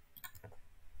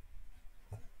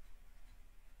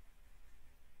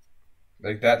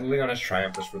 Like, that Liliana's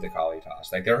Triumph was for the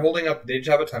Kalitas. Like, they're holding up, they just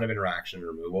have a ton of interaction and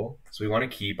removal, so we want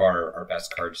to keep our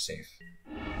best cards safe.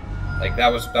 Like, that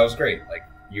was great. Like,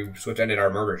 you Swift-ended our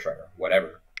Murder Strider.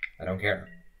 Whatever. I don't care.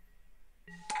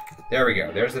 There we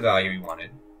go. There's the value we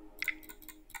wanted.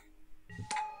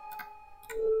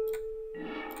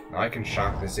 Now I can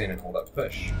shock this in and hold up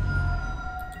push.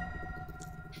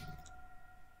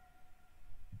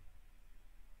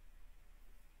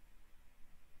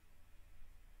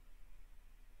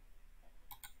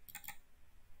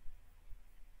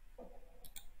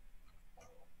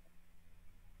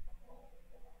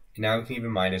 Now we can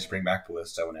even minus bring back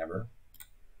Ballista whenever.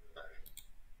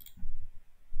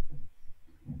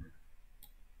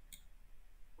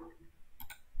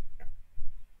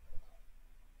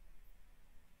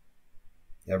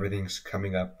 Everything's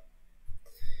coming up.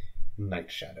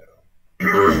 Night Shadow.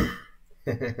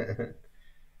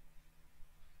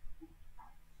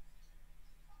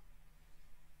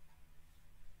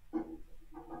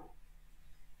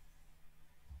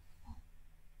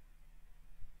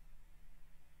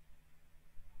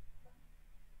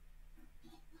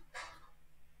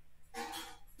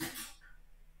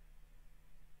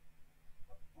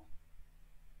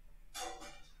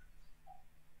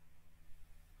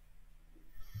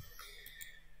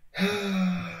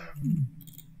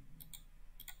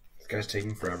 This guy's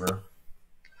taking forever.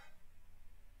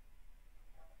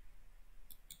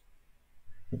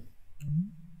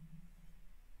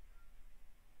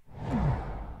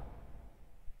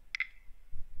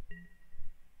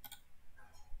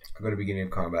 I'll go to beginning of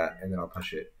combat and then I'll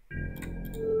push it.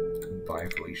 Bye,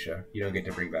 Felicia. You don't get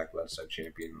to bring back Bloodstock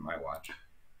Champion on my watch.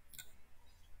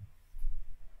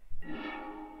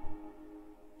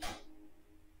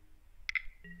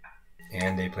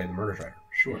 And they play the Murder Strider.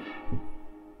 Sure.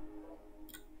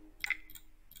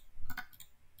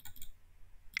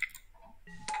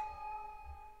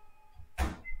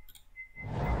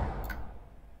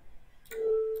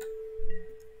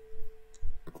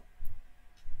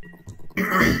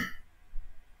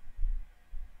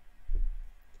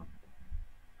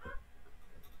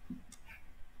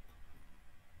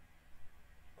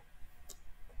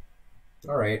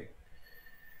 Alright.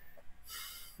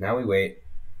 Now we wait.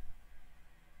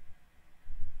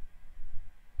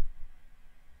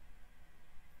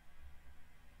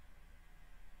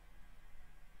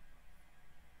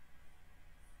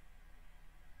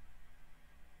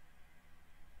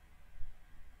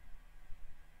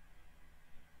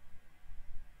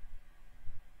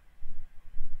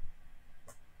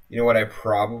 You know what? I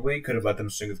probably could have let them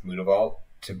swing with Mutavault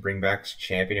to bring back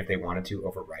Champion if they wanted to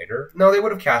over Rider. No, they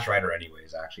would have cast Rider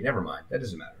anyways, actually. Never mind. That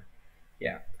doesn't matter.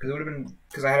 Yeah, because it would have been...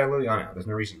 Because I had a Liliana out. There's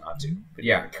no reason not to. But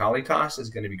yeah, Kalitas is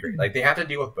going to be great. Like, they have to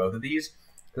deal with both of these.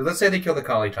 Because let's say they kill the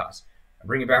Kalitas and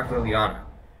bring it back to Liliana.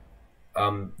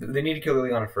 They need to kill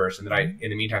Liliana first, and then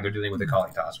in the meantime, they're dealing with the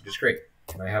Kalitas, which is great.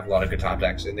 And I have a lot of good top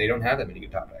decks, and they don't have that many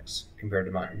good top decks compared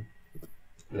to mine.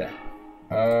 Yeah.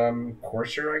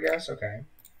 Courser, I guess? Okay.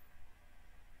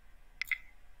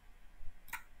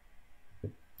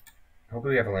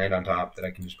 Hopefully we have a land on top that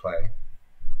I can just play.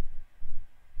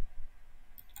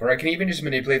 Or I can even just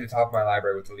manipulate the top of my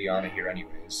library with Liliana here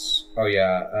anyways. Oh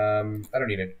yeah, I don't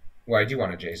need it. Well, I do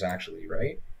want a Jace actually,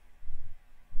 right?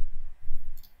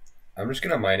 I'm just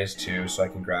gonna -2 so I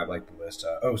can grab like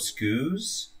Ballista. Oh,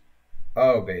 Scoos?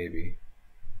 Oh, baby.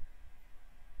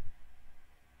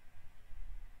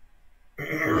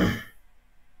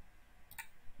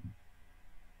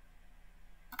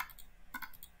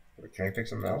 Can I pick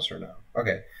something else or no?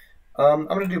 Okay. I'm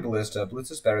going to do Ballista.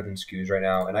 Ballista's better than Scoos right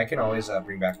now, and I can always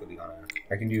bring back Liliana.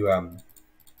 I can do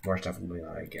more stuff with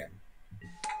Liliana again.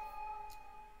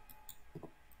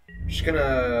 I'm just going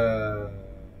to...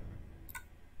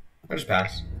 I'll just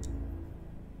pass.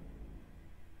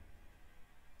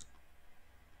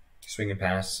 Swing and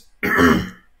pass.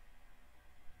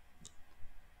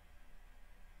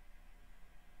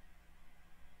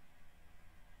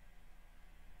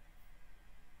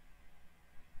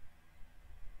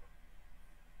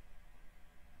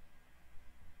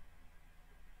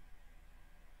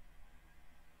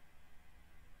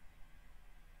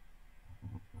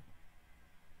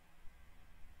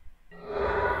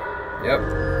 Yep.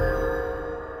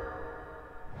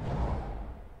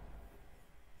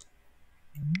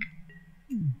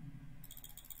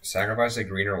 Sacrifice a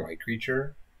green or white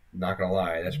creature? Not gonna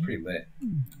lie, that's pretty lit.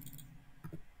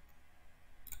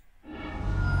 I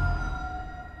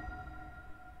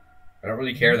don't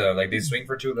really care though. Like, they swing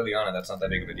for 2 Liliana, that's not that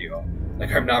big of a deal.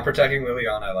 Like, I'm not protecting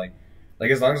Liliana. Like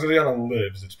as long as Liliana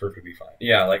lives, it's perfectly fine.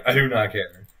 Yeah, like, I do not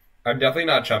care. I'm definitely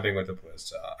not chumping with the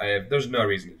Ballista. There's no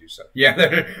reason to do so. Yeah,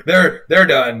 they're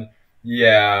done.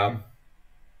 Yeah.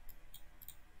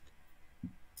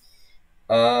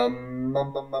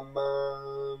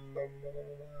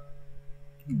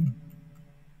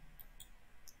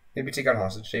 Maybe take out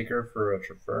Hostage Taker for a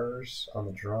Traverse on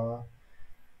the draw.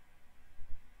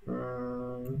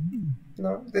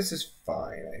 No, this is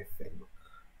fine, I think.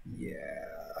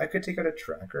 Yeah, I could take out a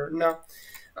Tracker. No,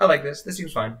 I like this. This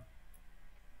seems fine.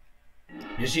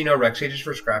 Just so you know, Rex Sages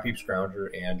for Scrap Heap, Scrounger,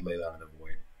 and Leyline of the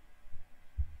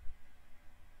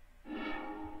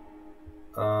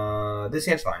Void. This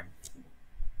hand's fine.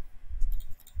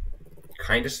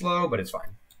 Kind of slow, but it's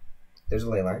fine. There's a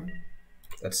Leyline.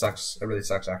 That sucks. That really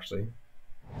sucks, actually.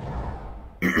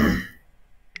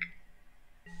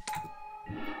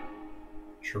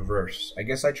 Traverse. I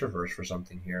guess I traverse for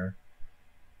something here.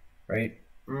 Right?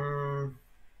 Nah,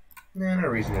 no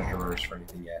reason to traverse for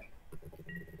anything yet.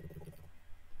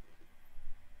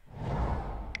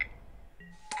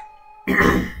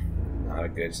 Not a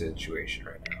good situation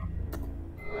right now.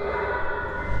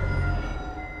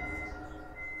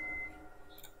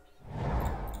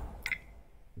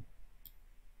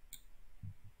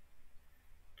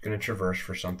 Gonna traverse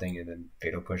for something and then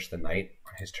Fatal Push the Knight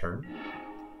on his turn.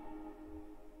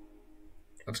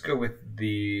 Let's go with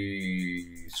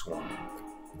the Swarm.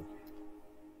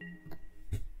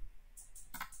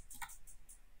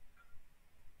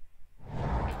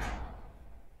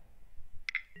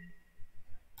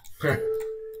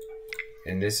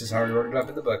 And this is how we wrote it up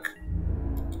in the book.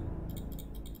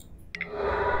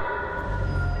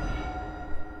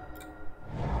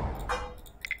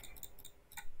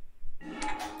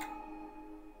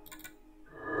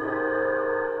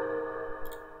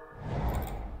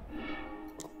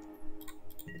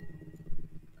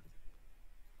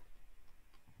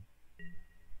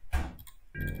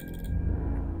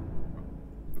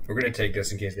 We're going to take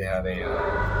this in case they have a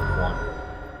Wanderer.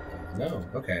 No,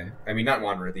 okay. I mean, not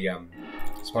Wanderer, the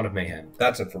Spawn of Mayhem.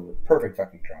 That's a perfect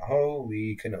fucking draw.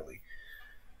 Holy cannoli.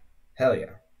 Hell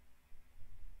yeah.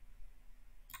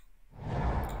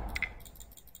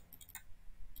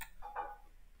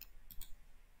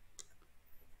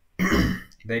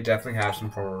 They definitely have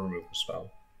some form of removal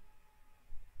spell.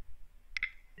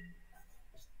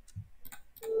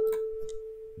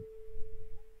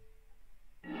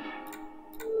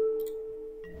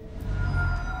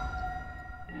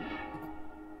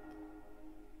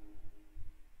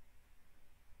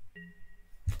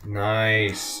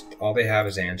 Nice. All they have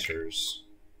is answers.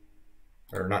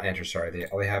 Or not answers, sorry.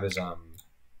 All they have is, I'm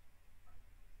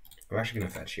actually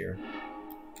going to fetch here.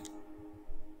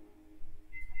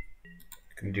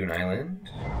 Gonna do an island.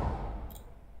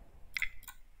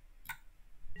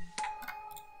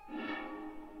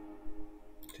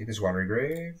 Take this watery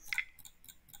grave.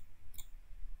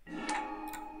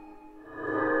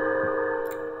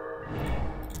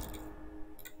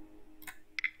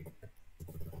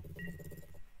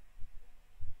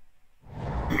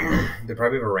 They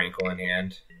probably have a rankle in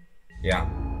hand. Yeah.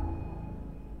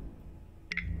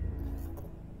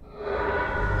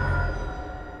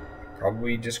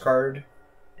 Probably discard.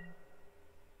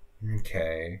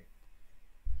 Okay.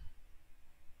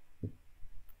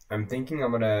 I'm thinking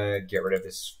I'm gonna get rid of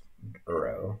this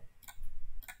Uro.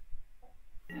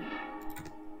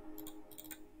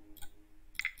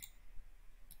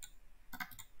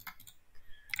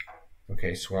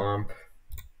 Okay, swamp.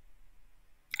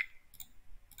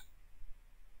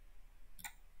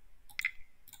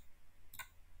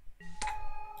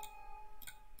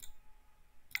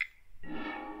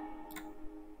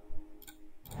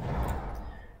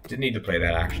 Didn't need to play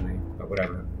that actually, but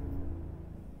whatever.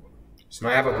 So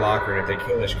now I have a blocker, and if they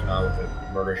kill this Kana with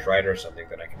a Murder Strider or something,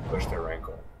 then I can push their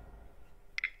rankle.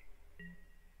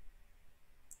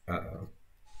 Uh-oh.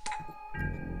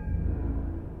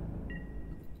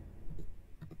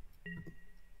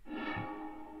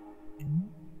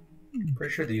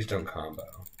 Pretty sure these don't combo.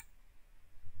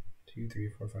 2, 3,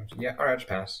 4, 5, 6. Yeah, alright, just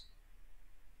pass.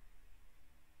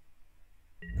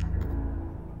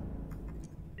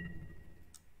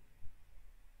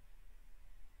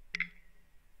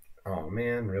 Oh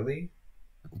man, really?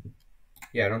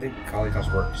 Yeah, I don't think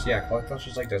Kalitas works. Yeah, Kalitas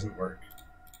just like doesn't work.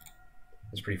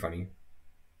 That's pretty funny.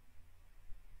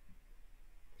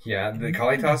 Yeah, the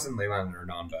Kalitas and Leyland are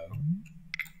non-bow.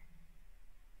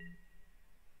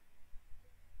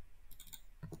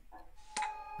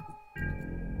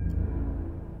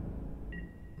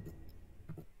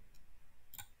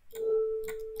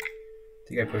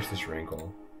 I think I pushed this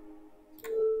rankle.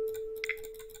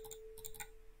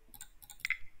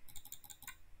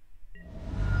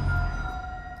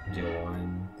 Deal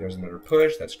 1. There's another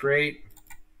push. That's great.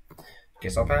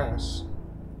 Guess I'll pass.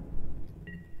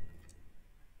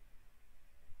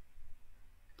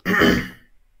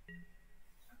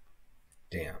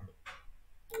 Damn.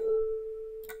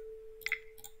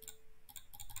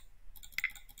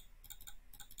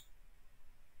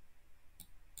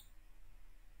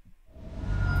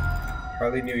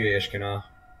 Hardly knew you, Ishkana.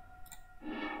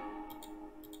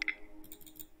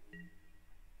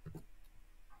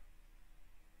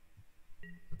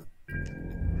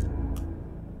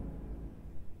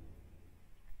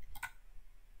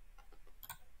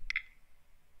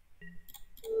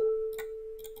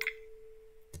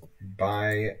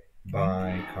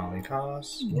 Bye,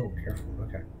 Kalitas. Whoa, careful.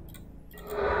 Okay.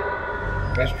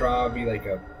 Best draw would be like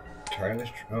a tireless.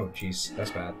 Oh, jeez,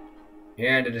 that's bad.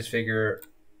 And to disfigure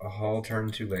a whole turn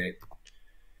too late.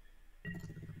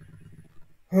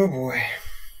 Oh boy.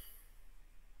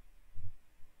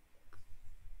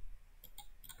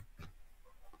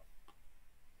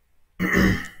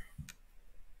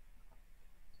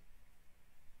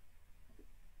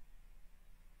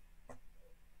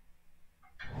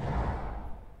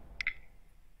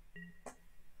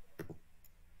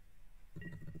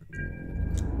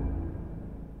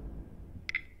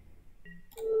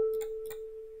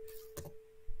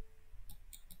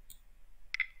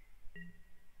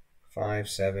 Five,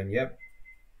 7, yep.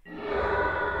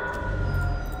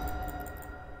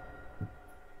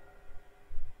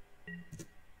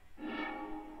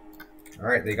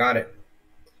 Alright, they got it.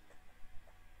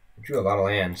 Drew a lot of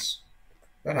lands.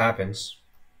 That happens.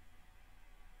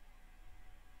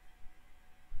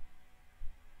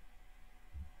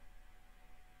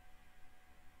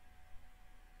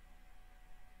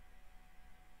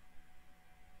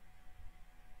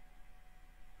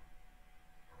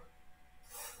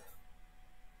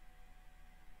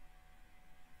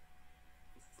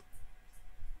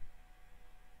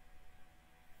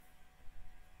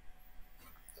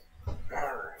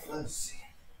 Let's see.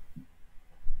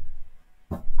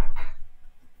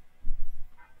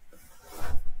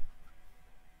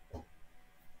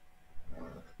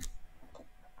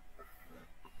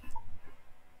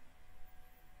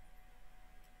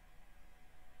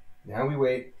 Now we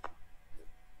wait.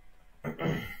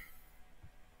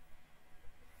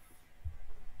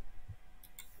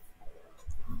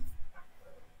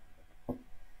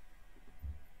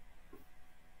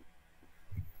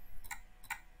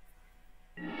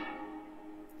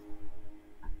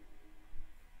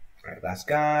 Alright, last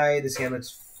guy. This hand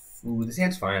looks Ooh, this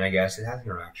hand's fine, I guess. It has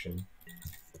interaction.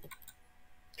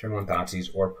 Turn 1 Thoughtseize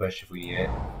or push if we need it.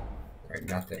 Alright,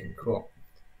 nothing. Cool.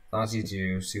 Thoughtseize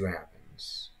 2, see what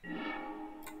happens.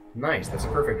 Nice, that's a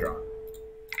perfect draw.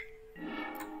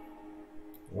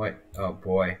 What? Oh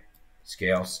boy.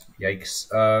 Scales.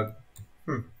 Yikes.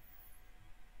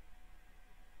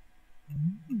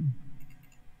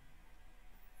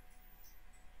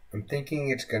 I'm thinking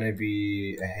it's gonna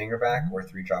be a hangerback or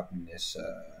 3-drop in this.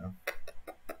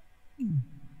 I'm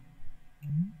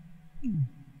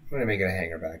gonna make it a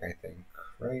hangerback, I think.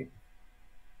 Right?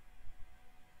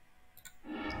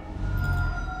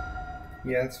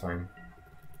 Yeah, that's fine.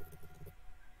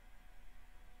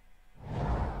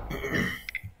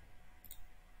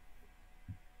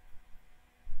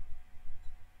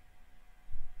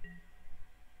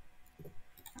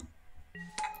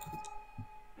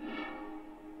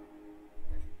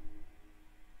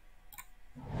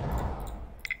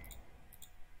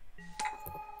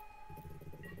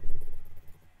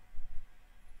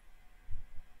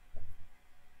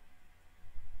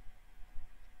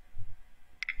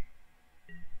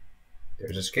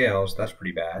 There's a scales. That's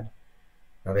pretty bad.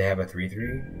 Now they have a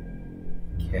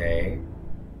 3/3. Okay.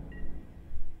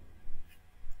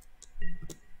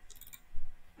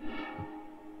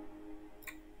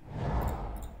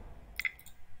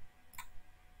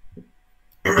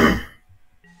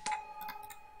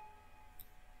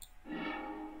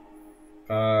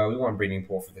 We want breeding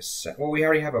pool for this set. Well, we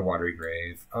already have a watery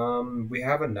grave. We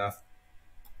have enough.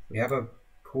 We have a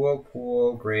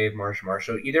pool, grave, marsh.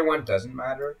 So either one doesn't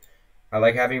matter. I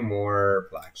like having more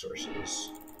black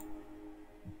sources.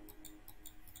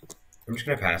 I'm just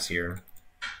gonna pass here.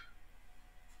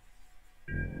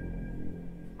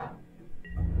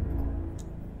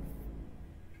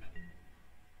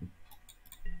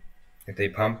 If they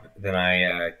pump, then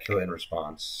I kill it in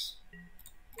response.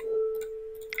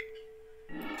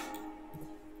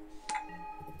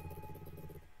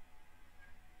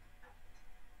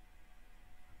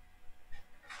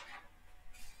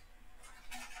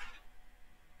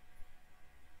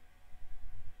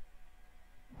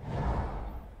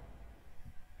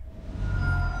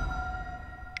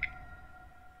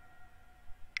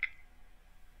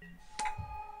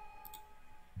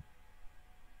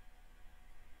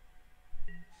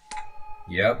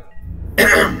 Yep.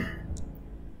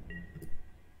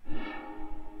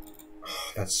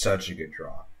 That's such a good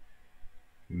draw.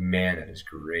 Man, that is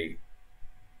great.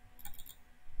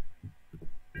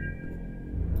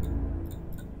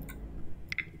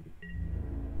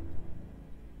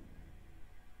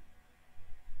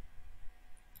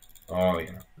 Oh,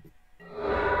 yeah.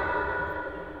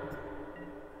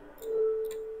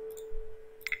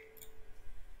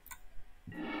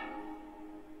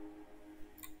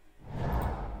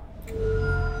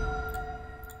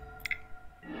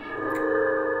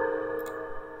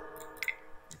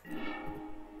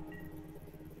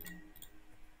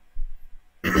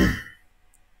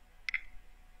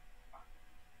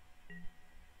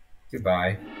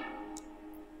 Goodbye.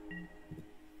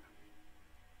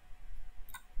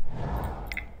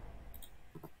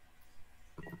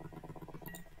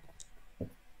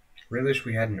 Really wish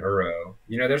we had an Uro.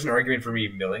 You know, there's an argument for me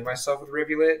milling myself with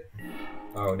Rivulet.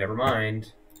 Oh, never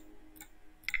mind.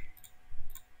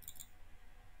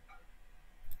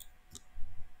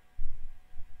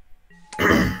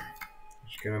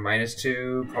 Just gonna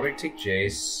 -2. Probably take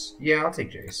Jace. Yeah, I'll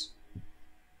take Jace.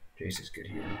 Jace is good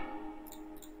here.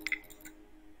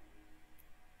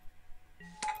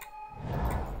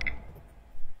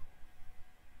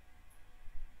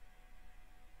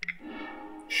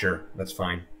 Sure, that's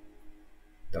fine.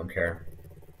 Don't care.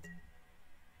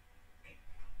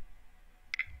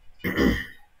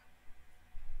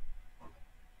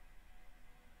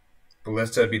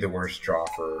 Ballista would be the worst draw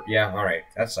for... Yeah, alright.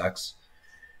 That sucks.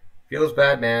 Feels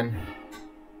bad, man.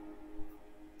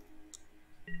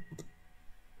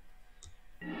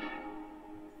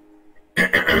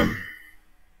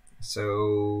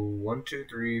 So, 1, 2,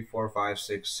 3, 4, 5,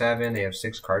 6, 7. They have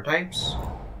 6 card types.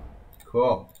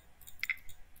 Cool.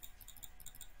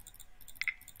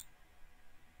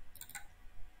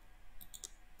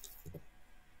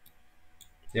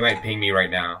 They might ping me right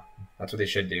now. That's what they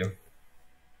should do.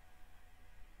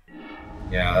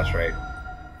 Yeah, that's right.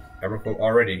 Everquote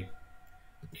already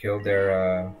killed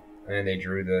their, and they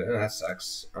drew the... Oh, that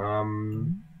sucks.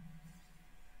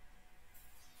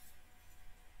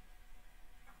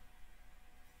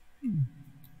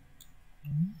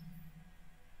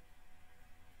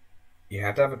 You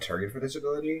have to have a target for this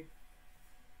ability?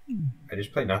 I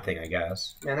just play nothing, I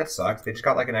guess. Man, that sucks. They just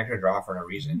got like an extra draw for no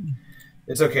reason.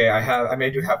 It's okay. I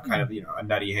do have kind of, you know, a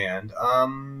nutty hand.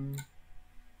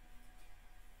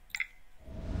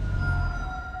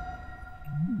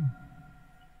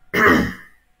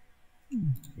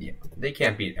 Yeah, they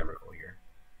can't beat Emrakul here.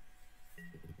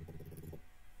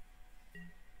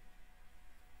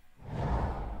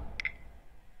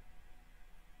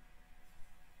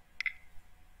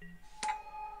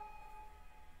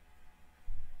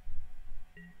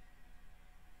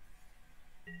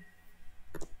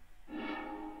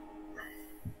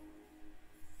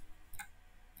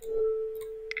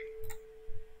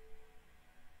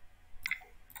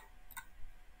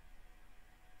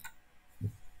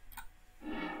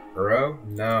 Burrow?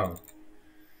 No.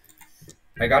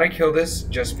 I gotta kill this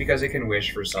just because it can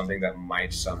wish for something that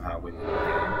might somehow win the game.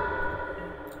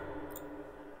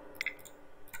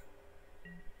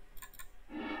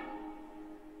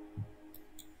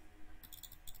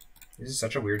 This is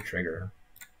such a weird trigger.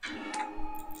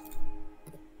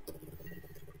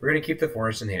 We're gonna keep the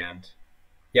forest in hand.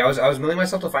 Yeah, I was milling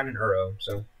myself to find an Uro,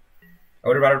 so I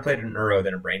would have rather played an Uro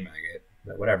than a Brain Maggot,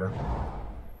 but whatever.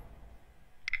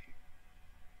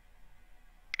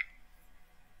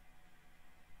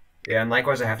 Yeah, and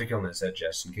likewise I have to kill Nissa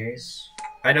just in case.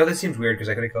 I know this seems weird because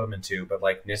I could have killed him in 2, but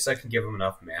like Nissa can give him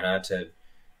enough mana to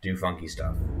do funky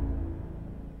stuff.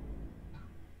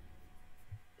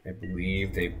 I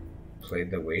believe they played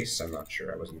the Waste. I'm not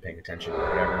sure. I wasn't paying attention.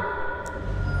 Whatever.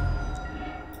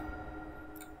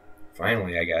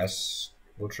 Finally, I guess.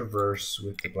 We'll traverse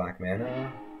with the black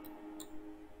mana.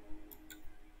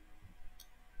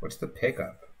 What's the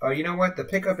pickup? Oh, you know what? The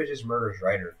pickup is just Murder's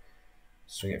Rider.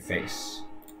 Swing at face.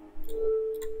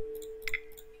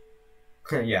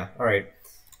 Yeah, alright.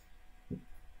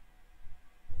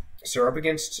 So we're up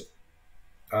against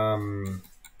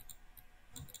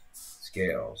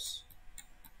Scales.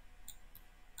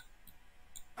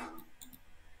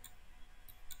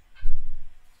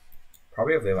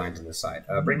 Probably have ley lines on this side.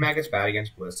 Brain Maggot's bad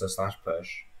against Ballista /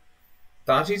 push.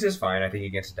 Thoughtseize is fine, I think,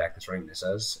 against a deck that's running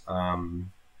Nissas.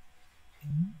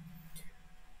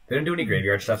 They don't do any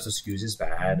graveyard stuff, so Scoos is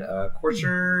bad.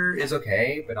 Courser is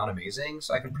okay, but not amazing,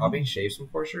 so I can probably shave some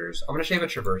Coursers. I'm going to shave a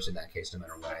Traverse in that case, no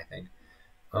matter what, I think.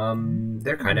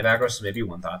 They're kind of aggro, so maybe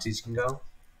one Thoughtseize can go.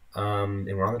 And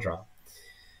we're on the draw.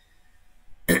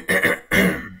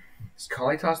 Is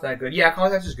Kalitas that good? Yeah,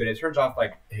 Kalitas is good. It turns off,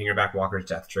 like, Hangerback Walker's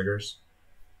death triggers.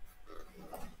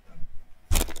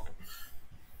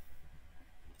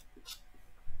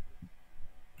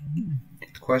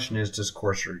 The question is, does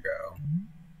Courser go?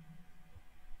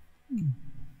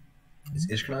 Is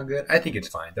Ishkanah good? I think it's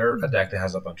fine. They're a deck that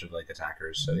has a bunch of like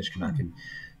attackers, so Ishkanah can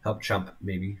help chump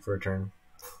maybe for a turn.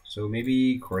 So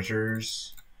maybe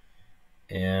Coursers.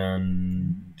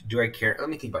 And do I care? Let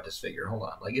me think about Disfigure. Hold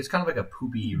on. Like it's kind of like a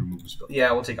poopy removal spell. Yeah,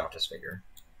 we'll take off Disfigure.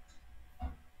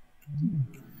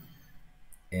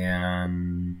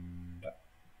 And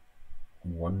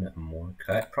one more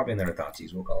cut. Probably another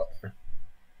Thoughtseize. We'll call it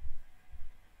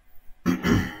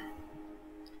there.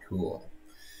 Cool.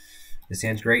 This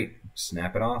hand's great.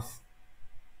 Snap it off.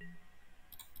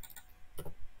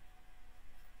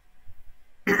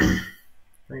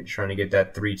 Right, trying to get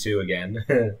that 3-2 again.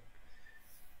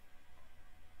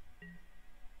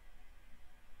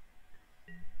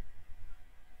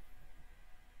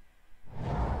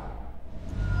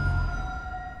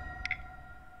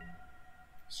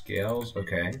 Scales,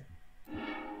 okay.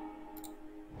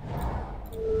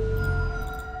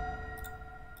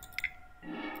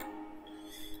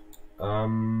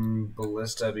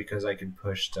 Ballista because I can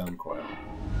push Stone Coil.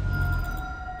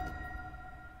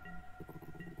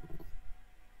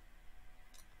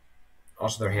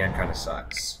 Also, their hand kind of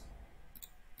sucks.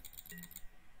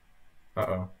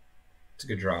 Uh-oh. It's a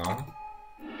good draw.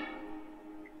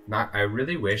 I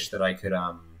really wish that I could,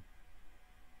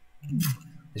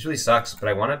 This really sucks, but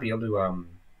I want to be able to,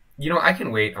 You know, I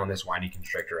can wait on this Windy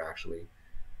Constrictor, actually.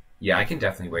 Yeah, I can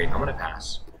definitely wait. I'm going to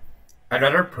pass. I'd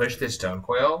rather push this Stone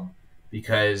Coil,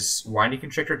 because Windy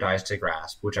Constrictor dies to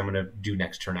Grasp, which I'm going to do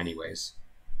next turn anyways.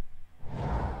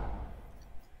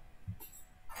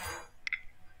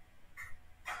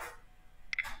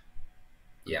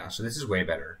 Yeah, so this is way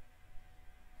better.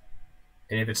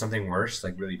 And if it's something worse,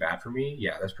 like really bad for me,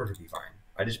 yeah, that's perfectly fine.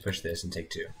 I just push this and take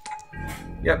 2.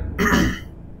 Yep.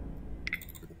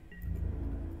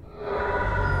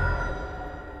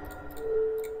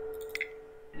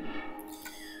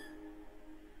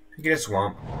 Get a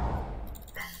swamp.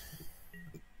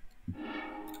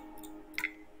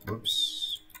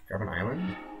 Whoops. Grab an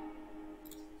island.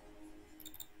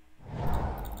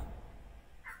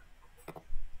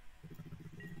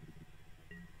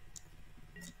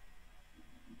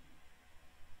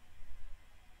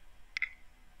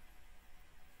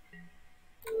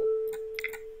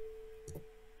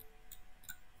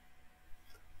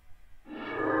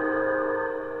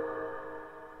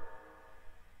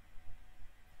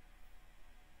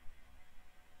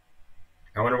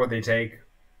 they take.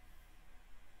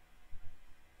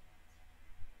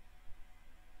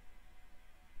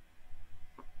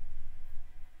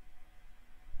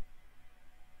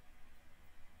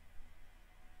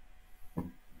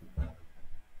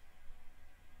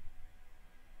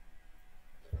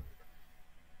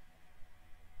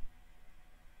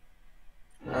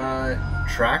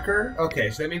 Tracker? Okay,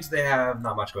 so that means they have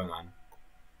not much going on.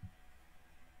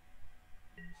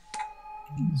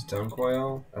 Stone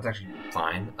coil? That's actually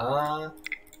fine.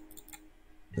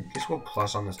 Just go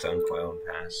plus on the stone coil and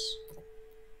pass.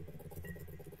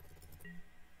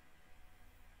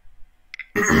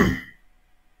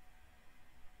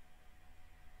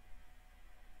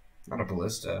 Not a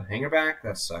ballista. Hanger back?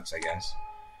 That sucks, I guess.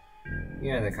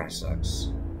 Yeah, that kind of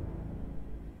sucks.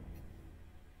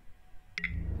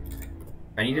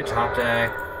 I need to top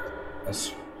deck a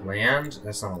land.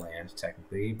 That's not a land,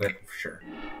 technically, but sure.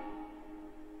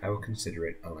 I will consider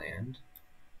it a land.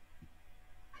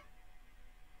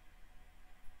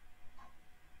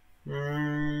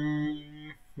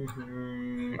 I'm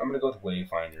gonna go with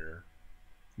Wayfinder.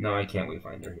 No, I can't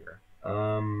Wayfinder here.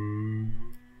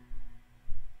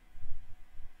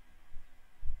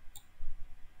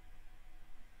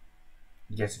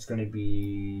 Guess it's gonna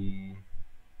be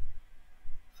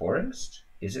forest?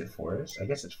 Is it forest? I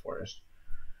guess it's forest.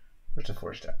 Where's the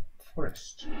forest at?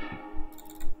 Forest.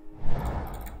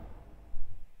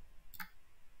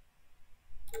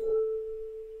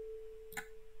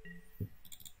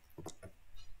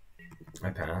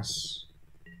 I pass.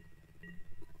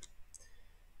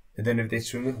 And then if they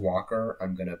swing with Walker,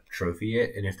 I'm going to trophy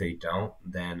it. And if they don't,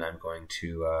 then I'm going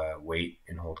to wait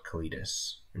and hold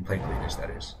Kalidas. And play Kalidas, that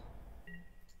is.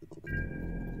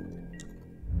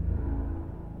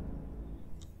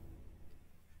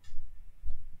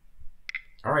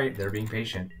 Alright, they're being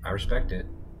patient. I respect it.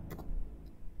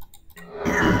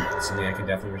 That's something I can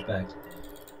definitely respect.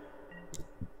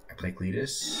 I play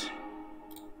Kalidas.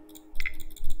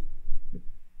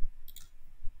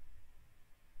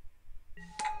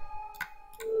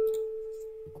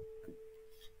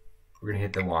 We're going to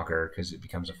hit the Walker because it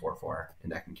becomes a 4-4,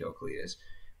 and that can kill Kalidas.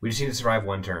 We just need to survive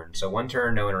one turn. So one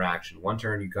turn, no interaction. One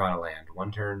turn, you gotta land.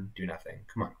 One turn, do nothing.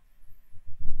 Come on.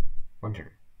 One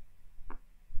turn.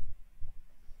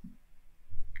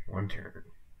 One turn.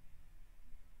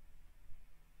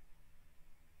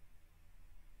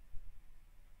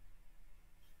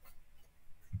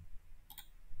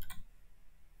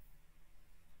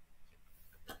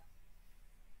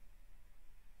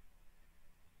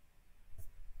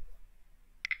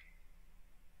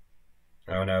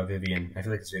 Oh no, Vivian. I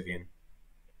feel like it's Vivian.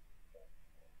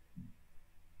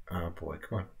 Oh boy,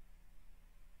 come on.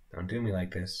 Don't do me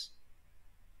like this.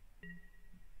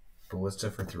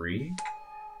 Ballista for 3?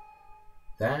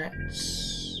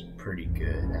 That's pretty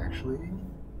good, actually.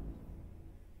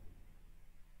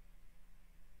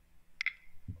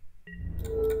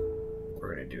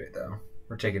 We're gonna do it though.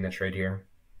 We're taking the trade here.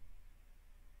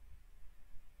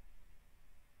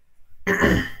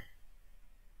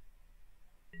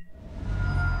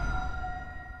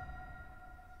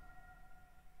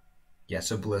 Yeah,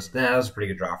 so Ballista, that was a pretty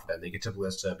good draw for them. They get to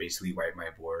Ballista, basically wipe my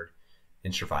board,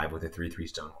 and survive with a 3/3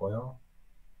 Stone Coil.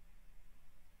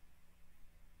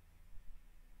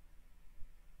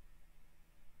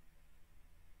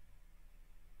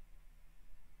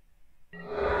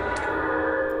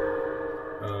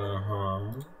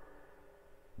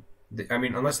 I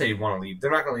mean, unless they want to leave.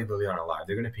 They're not going to leave Liliana alive.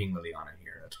 They're going to ping Liliana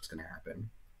here. That's what's going to happen.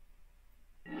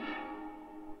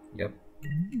 Yep.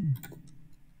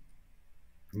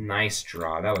 Nice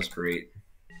draw. That was great.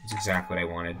 That's exactly what I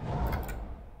wanted.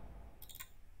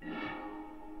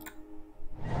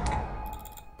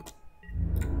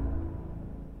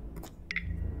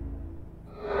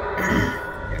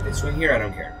 If they swing here, I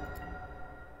don't care.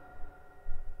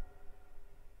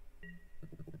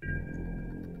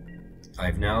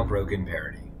 I've now broken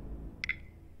parity.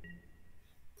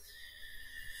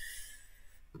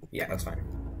 Yeah, that's fine.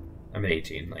 I'm at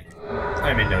 18. Like,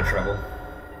 I'm in no trouble.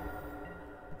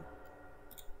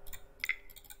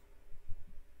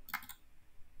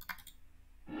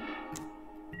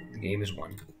 The game is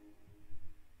won.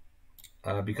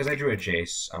 Because I drew a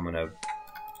Jace, I'm gonna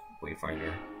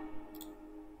Wayfinder.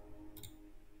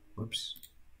 Whoops.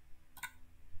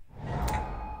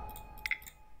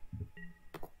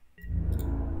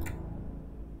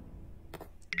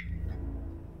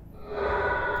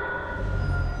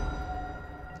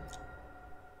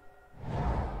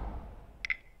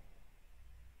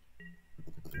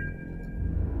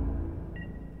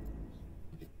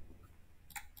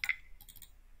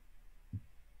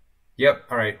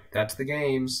 Yep, alright, that's the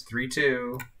games.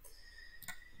 3-2.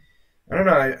 Alright.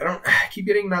 don't know. I keep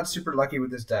getting not super lucky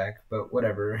with this deck, but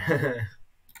whatever.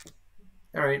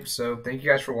 All right, so thank you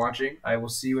guys for watching. I will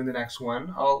see you in the next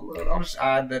one. I'll just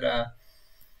add that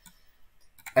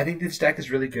I think this deck is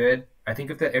really good. I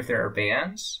think if there are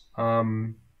bans,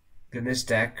 then this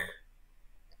deck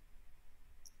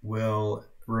will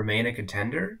remain a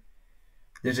contender.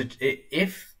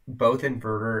 If both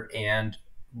Inverter and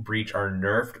Breach are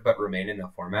nerfed but remain in the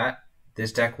format,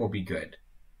 this deck will be good.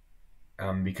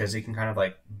 Because it can kind of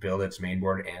like build its main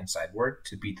board and sideboard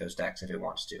to beat those decks if it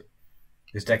wants to.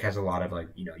 This deck has a lot of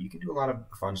you can do a lot of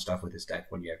fun stuff with this deck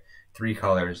when you have 3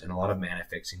 colors and a lot of mana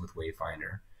fixing with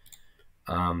Wayfinder.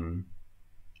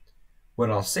 What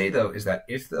I'll say though is that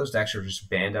if those decks are just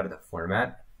banned out of the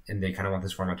format and they kind of want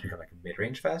this format to become like a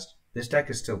mid-range fest, this deck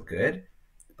is still good,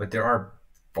 but there are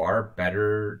far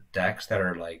better decks that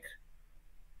are like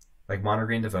Mono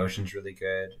Green Devotion is really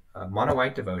good. Mono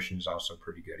White Devotion is also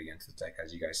pretty good against this deck,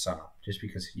 as you guys saw, just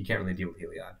because you can't really deal with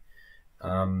Heliod.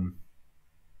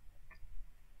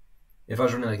 If I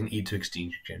was running like an E2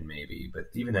 Extinction, maybe, but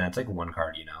even then, it's like 1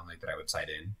 card, that I would side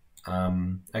in.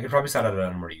 I could probably side out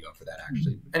on where to go for that,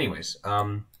 actually. Anyways,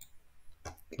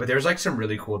 but there's like some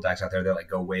really cool decks out there that like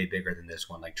go way bigger than this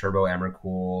one, like Turbo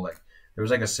Emrakul. Like there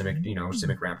was like a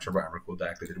Simic Ramp Turbo Emrakul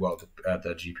deck that did well at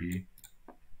the GP.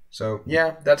 So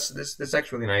yeah, this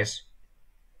deck's really nice.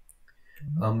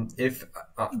 If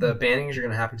the bannings are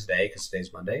going to happen today, because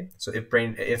today's Monday, so if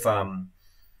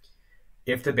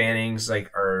the bannings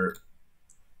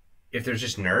if there's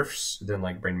just nerfs, then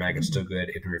like Brain Maggot's still good.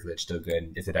 If Rivulet's still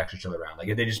good. If the decks are still around, like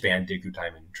if they just ban Dig Through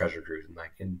Time and Treasure Cruise, and I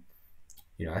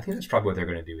think that's probably what they're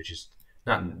going to do, is just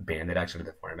not ban the decks out of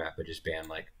the format, but just ban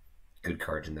like good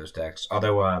cards in those decks.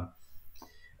 Although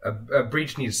a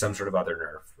Breach needs some sort of other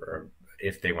nerf, or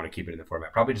if they want to keep it in the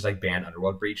format, probably just like ban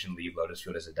Underworld Breach and leave Lotus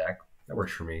Field as a deck. That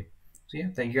works for me. So yeah,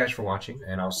 thank you guys for watching,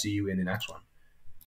 and I'll see you in the next one.